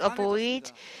to 가난해졌습니다.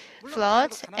 avoid 물론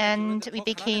floods, 가난해졌는데 and 더 we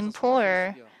became 가난해져서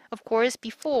poor. 살았어요. Of course,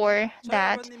 before 저희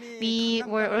that, 아버님이 we 강남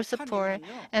were 땅을 also 판 poor,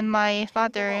 이유는요. and my 정보가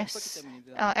father 없었기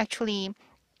때문입니다. actually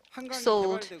한강이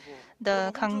sold 개발되고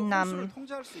the 그러면 홍수를 Gangnam.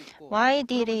 통제할 수 있고 Why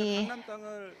did 그러면 he 강남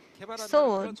땅을 개발한다는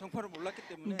sold 그런 정보를 몰랐기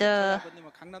때문에 the 저희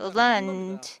아버님은 강남 땅을 산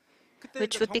land, 겁니다. 그때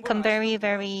which 이제 would 정보를 become very, 아시는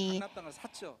분은 very 강남 땅을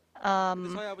샀죠. 근데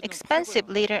저희 아버지는 expensive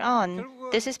팔고요. later on?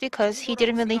 This is because he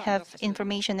didn't really have 사실은.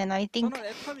 information, and I think 저는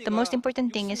애터미가 the most important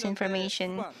thing is 60년대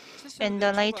information. 후반, In the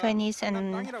 70년대 late 초반 20s and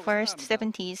강남 땅이라고 first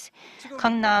생각합니다. 70s, 지금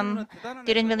Gangnam 애터미는 대단한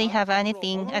didn't 회사가 really have 앞으로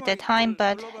anything at that 어마어마하게 time,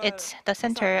 but 글로벌 it's the 회사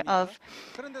center 아닙니까? of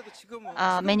그런데도 지금은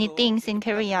many 지금도 things in 이렇게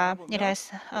Korea. 가보면 It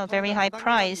has a 애터미가 very high 다단계라는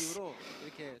price. 이유로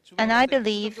이렇게 And 주변에서 I 이렇게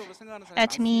believe 부정적으로 생각하는 사람이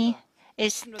ATOMY 많습니다.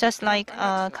 is 60년대 just like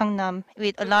강남 땅같이요. Gangnam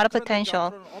with a lot of 그런데 이제 potential.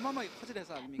 앞으로는 어마어마하게 커질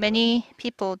회사 아닙니까? Many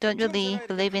people don't 지금 really 제가 이렇게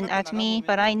believe in 강남에 ATOMY,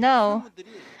 but 나가보면요. I know, 사람들이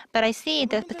but I see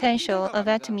the 여러분들은 potential of 힘들다고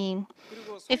합니다. ATOMY.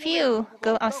 그리고 If 성공의 you 도구가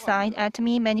go 없다고 outside 합니다.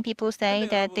 ATOMY, many people say 근데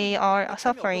that they 여러분, are 애터미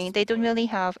suffering. They don't 어떻습니까? really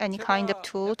have any kind of 제가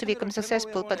tool to become 애터미를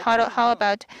successful. 경험해본 But how 애터미는요.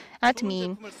 about 좋은 ATOMY?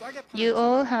 제품을 싸게 파는 You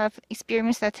all 회사고요. have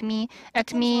experienced ATOMY. 특권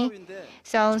ATOMY 사업인데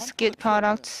sells 점포도 good 필요 없고요.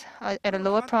 products at a 그리고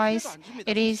lower 남한테 피해도 price. 안 줍니다.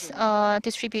 It is 사실은요. a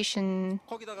distribution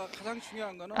거기다가 가장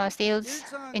중요한 거는 sales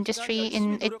일정한 기간 industry, 열심히 and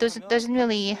it 노력하면 doesn't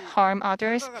really 반드시 harm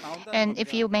others. 결과가 나온다는 And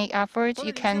if 겁니다. you make effort,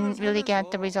 you 저는 can 인생을 really get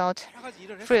the 살면서 result, 여러 가지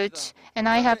일을 fruits. 했습니다. And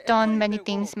I 그런데 have done 애터미 many 빼고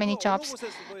things, many 그 어느 jobs,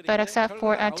 곳에서도 but 이렇게 except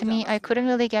for 결과가 나오지 ATOMY, I couldn't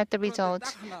않았습니다. really get the 그런데 results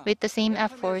딱 하나 with the same 애터미에서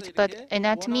effort. But 이렇게 in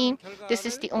ATOMY, 원하는 this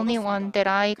is 결과를 the only one 얻었습니다. that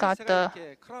I 그래서 got 제가 the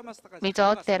이렇게 크라운 마스터까지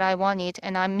result that I 가져갔습니다. wanted,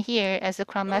 and I'm here as a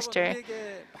Crown 여러분 Master.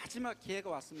 우리에게 마지막 기회가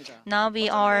왔습니다. Now we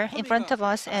어쩌면 are in front 애터미가 of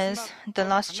us as 마지막 the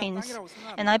저희 last 강남 chance, 땅이라고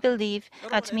and I 생각합니다. believe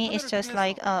여러분 ATOMY is 애터미를 just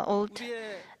like 통해서 old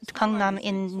우리의 Gangnam 소중한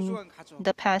인생, in 소중한 가족,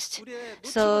 the past. 우리의 놓치고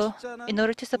So, 싶지 않은 in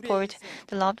order to 우리의 support 인생,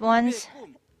 the loved 우리의 ones,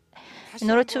 꿈, in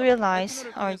order to realize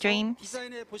our dreams,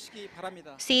 디자인해 보시기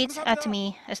바랍니다. see it at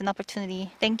me as an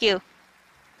opportunity. Thank you.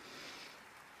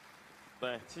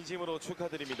 네, 진심으로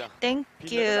축하드립니다. Thank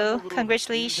you.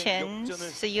 Congratulations.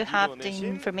 So you have the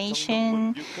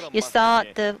information. You saw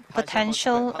the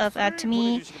potential of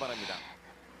ATOMY.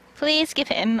 Please give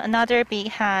him another big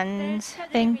hand.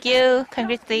 Thank you.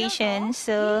 Congratulations.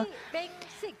 So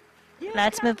이맹식.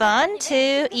 let's move on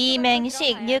to Lee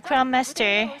Meng-sik, new Crown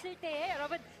Master. 오실 때에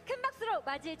여러분 큰 박수로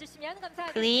맞이해 주시면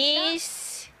감사하겠습니다.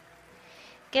 Please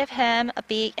give him a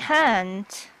big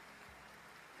hand.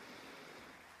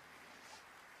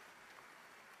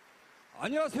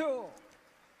 안녕하세요.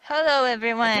 Hello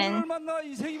everyone. 만나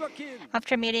인생이 바뀐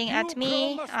After meeting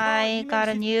ATOMY, I got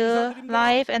a new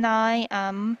life, and I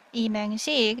am Lee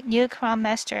Meng-sik, new Crown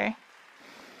Master.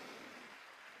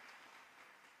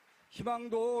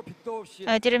 희망도 빛도 없이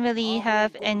I didn't really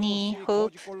have 아무런 any 꼴도 없이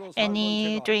hope, 거지꼴로 살던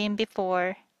any 제가 dream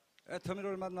before. 애터미를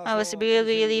I was 만나서 really,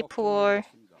 인생이 really 역전을 poor,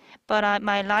 이뤘습니다. but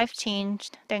my life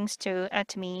changed thanks to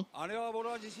ATOMY. 아내와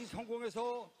보라짓이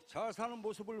성공해서 잘 사는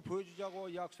모습을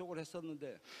보여주자고 약속을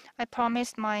했었는데 I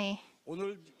promised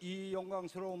오늘 이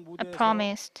영광스러운 I 무대에서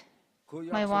promised 그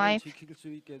my 약속을 wife 지킬 수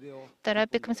있게 되어 that I've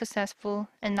become 기쁩니다. successful,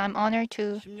 and I'm honored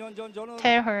to 10년 전 저는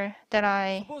tell her that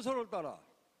I 스폰서를 따라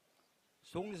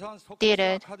송리산 did 석패스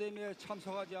it. 아카데미에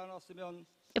참석하지 않았으면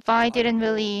If I didn't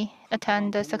really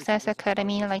attend the Success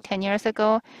Academy like 10 years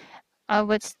ago, I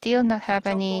would still not have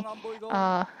any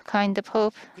kind of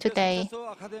hope 그때 today. 석패스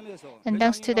아카데미에서 And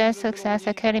thanks to the 회장님 Success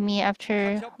말을 들어보니 Academy,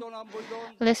 after 같이 앞도 안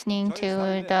보이던 listening 저희 to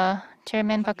삶에 the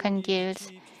Chairman Park 한 줄기 Han-gil's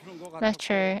빛이 비추는 것 같았고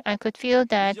lecture, I could feel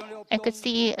that 이전에 I could 없던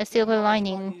see a silver 꿈과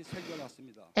lining. 희망이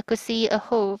생겨났습니다. I could see a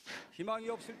hope. 희망이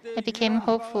없을 때 I became 유일한 희망은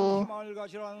hopeful. 희망을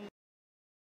가지라는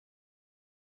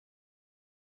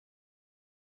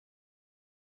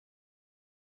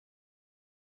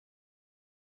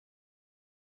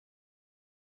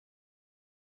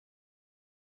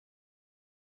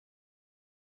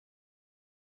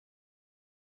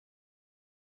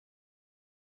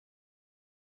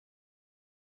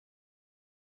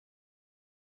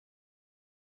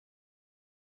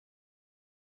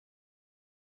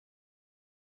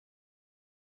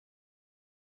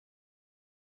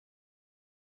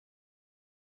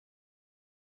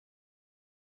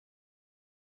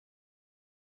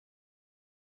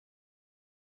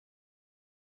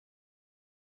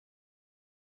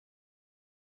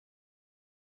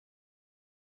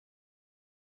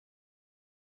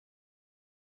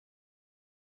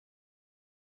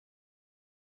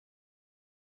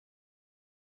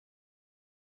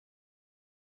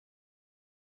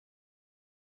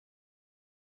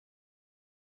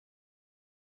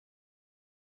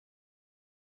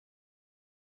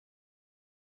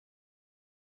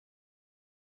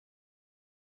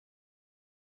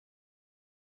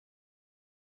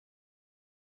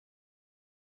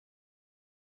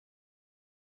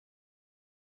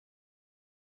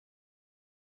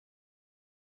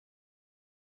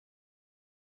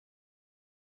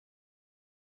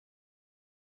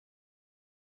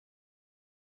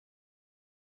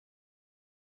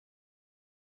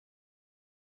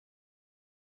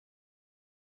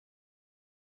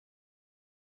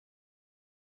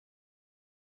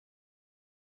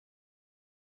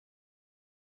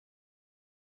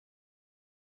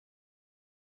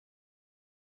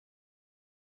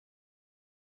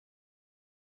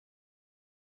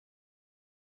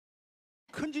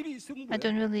큰 집이 있으면 I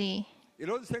don't really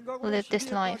이런 생각으로 live this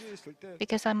시비에 life 빠져 있을 때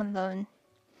because I'm alone.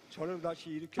 저를 다시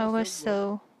I was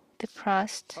일으켰어요. so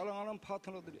depressed. 사랑하는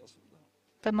파트너들이었습니다.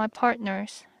 But my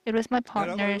partners, it was my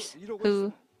partners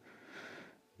who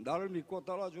나를 믿고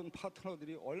따라준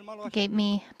파트너들이 얼마나 gave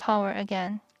me power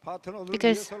again. 파트너들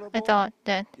Because I 위해서라도 thought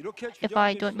that 이렇게 if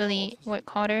I 주저앉을 don't 수가 really work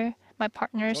없었습니다. harder, my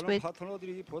partners 저는 would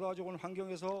파트너들이 보다 좋은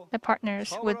환경에서 my partners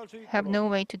사업을 would 할 수 have no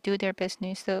있도록 way to do their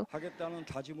business. So 하겠다는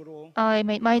다짐으로 I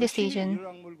made my 열심히 decision 일을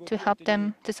악물고 to help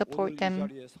them, 뛰었더니 to support 오늘 이 them,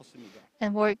 자리에 섰습니다.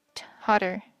 and worked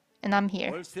harder. And I'm here.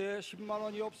 월세 10만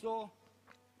원이 없어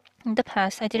In the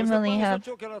past, I didn't really 월세방에서 have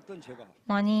쫓겨났던 제가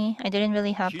money. I didn't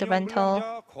really have the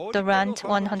신용불량자 the rent,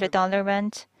 거지꼴로 살던 제가 $100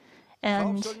 rent, 사업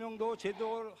and 설명도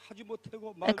제대로 하지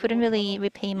못하고 I couldn't really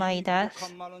repay my debt.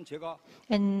 부족한 많은 제가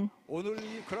And 오늘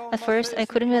이 그라운드 at first, I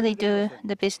couldn't really do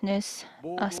the business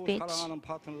모두 speech. 사랑하는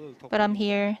파트너들 But I'm 덕분에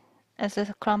here as a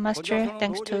Scrum Master 혼자서는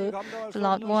thanks 도저히 to 감당할 the 수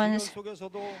loved 없는 ones. 시련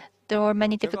속에서도 There were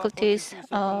many 제가 difficulties 버틸 수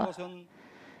있었던 것은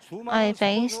I 수많은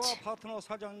faced, 스폰서와 파트너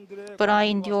사장들의 but I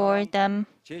관심과 endured 사랑, them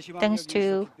제시망력이 thanks to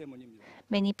있었기 때문입니다.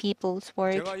 many people's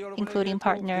work, 제가 여러분에게 including 꼭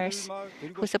partners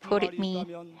드리고 who 싶은 supported 말이 me,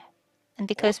 있다면 and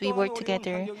because we 어떠한 work 어려운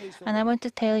together. 환경에 있어도 And I want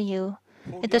to tell you,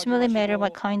 it 포기하지 doesn't really matter 마시고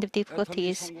what kind of 애터미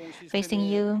difficulties 성공 facing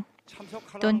시스템에 you.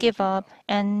 참석하라는 Don't give 것입니다. up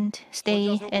and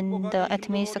stay 혼자서 in the 극복하기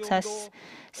ATOMY 힘든 success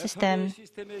어려움도 system. 애터미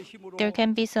시스템의 힘으로 There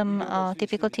can be some 이겨낼 수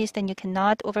difficulties 있습니다. that you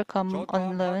cannot overcome 저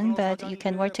또한 alone, 파트너 but you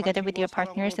can 사장님들의 work together with 관심과 your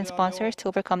partners 사랑으로 and 대하며 sponsors to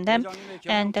overcome them. 회장님의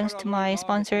And 경영 thanks to 철학을 my 강하게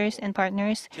sponsors 품고 and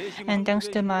partners, and 제시망력의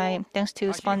힘으로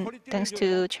다시 허리띠를 thanks 조르고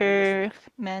to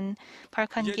Chairman Park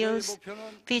이제 저의 Han-gil's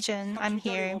목표는 vision, I'm 30짜리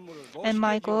here. 건물을 And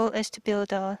my 멋있게 goal 지어서 is to build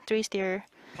a 3-tier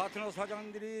파트너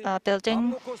사장들이 맘 building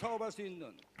놓고 사업할 수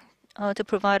있는 to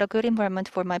provide a good environment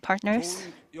for my partners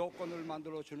좋은 여건을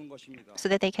만들어 주는 것입니다. so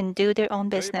that they can do their own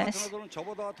저희 business 파트너들은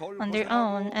저보다 덜 on their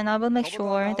own, 고생하고 and I will make 저보다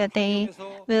sure 나은 that they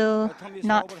환경에서 will 애터미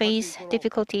not 사업을 할수 face 있도록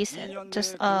difficulties 2년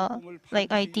just 내에 그 꿈을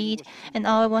like I 반드시 did. 이루고 싶습니다. And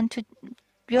I want to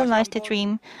realized the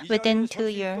dream within 2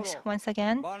 years. Once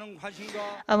again, 많은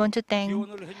관심과 I want to thank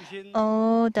지원을 해주신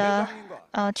all the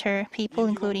회장님과 people,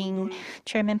 including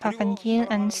Chairman Park Han-gil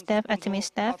and staff, ATOMY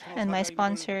staff, and my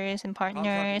sponsors and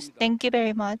partners. Thank you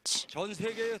very much. 전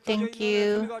세계에 퍼져 Thank 있는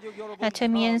you, 애터미 가족 여러분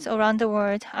Atomians 사랑합니다. around the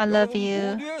world. I love 여러분 you.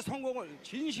 모두의 성공을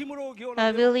진심으로 I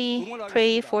기원하며 really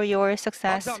pray 응원하겠습니다. for your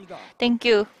success. 감사합니다. Thank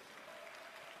you.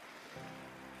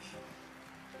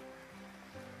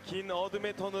 긴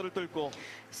어둠의 터널을 뚫고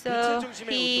So 빛의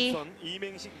중심에 he 우뚝선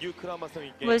이맹식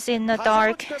뉴크라마성님께 was in a 다시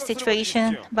dark 한번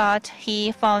situation, 축하를 but he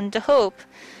found hope.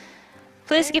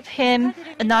 Please give him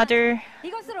another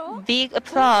이것으로 big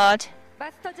applaud.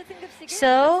 마스터즈 승급식을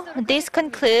So 마치도록 this 하겠습니다.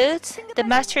 concludes the 승급하신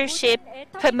mastership 모든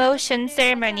애터미 promotion 가족들께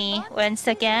ceremony. 다시 한번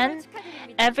Once again,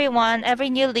 축하드립니다. everyone, every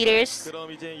new leaders,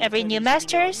 그럼 이제 every new 2022년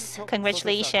masters, 석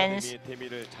congratulations. 서세스 아카데미의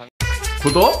대미를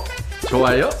구독,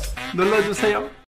 좋아요 눌러주세요.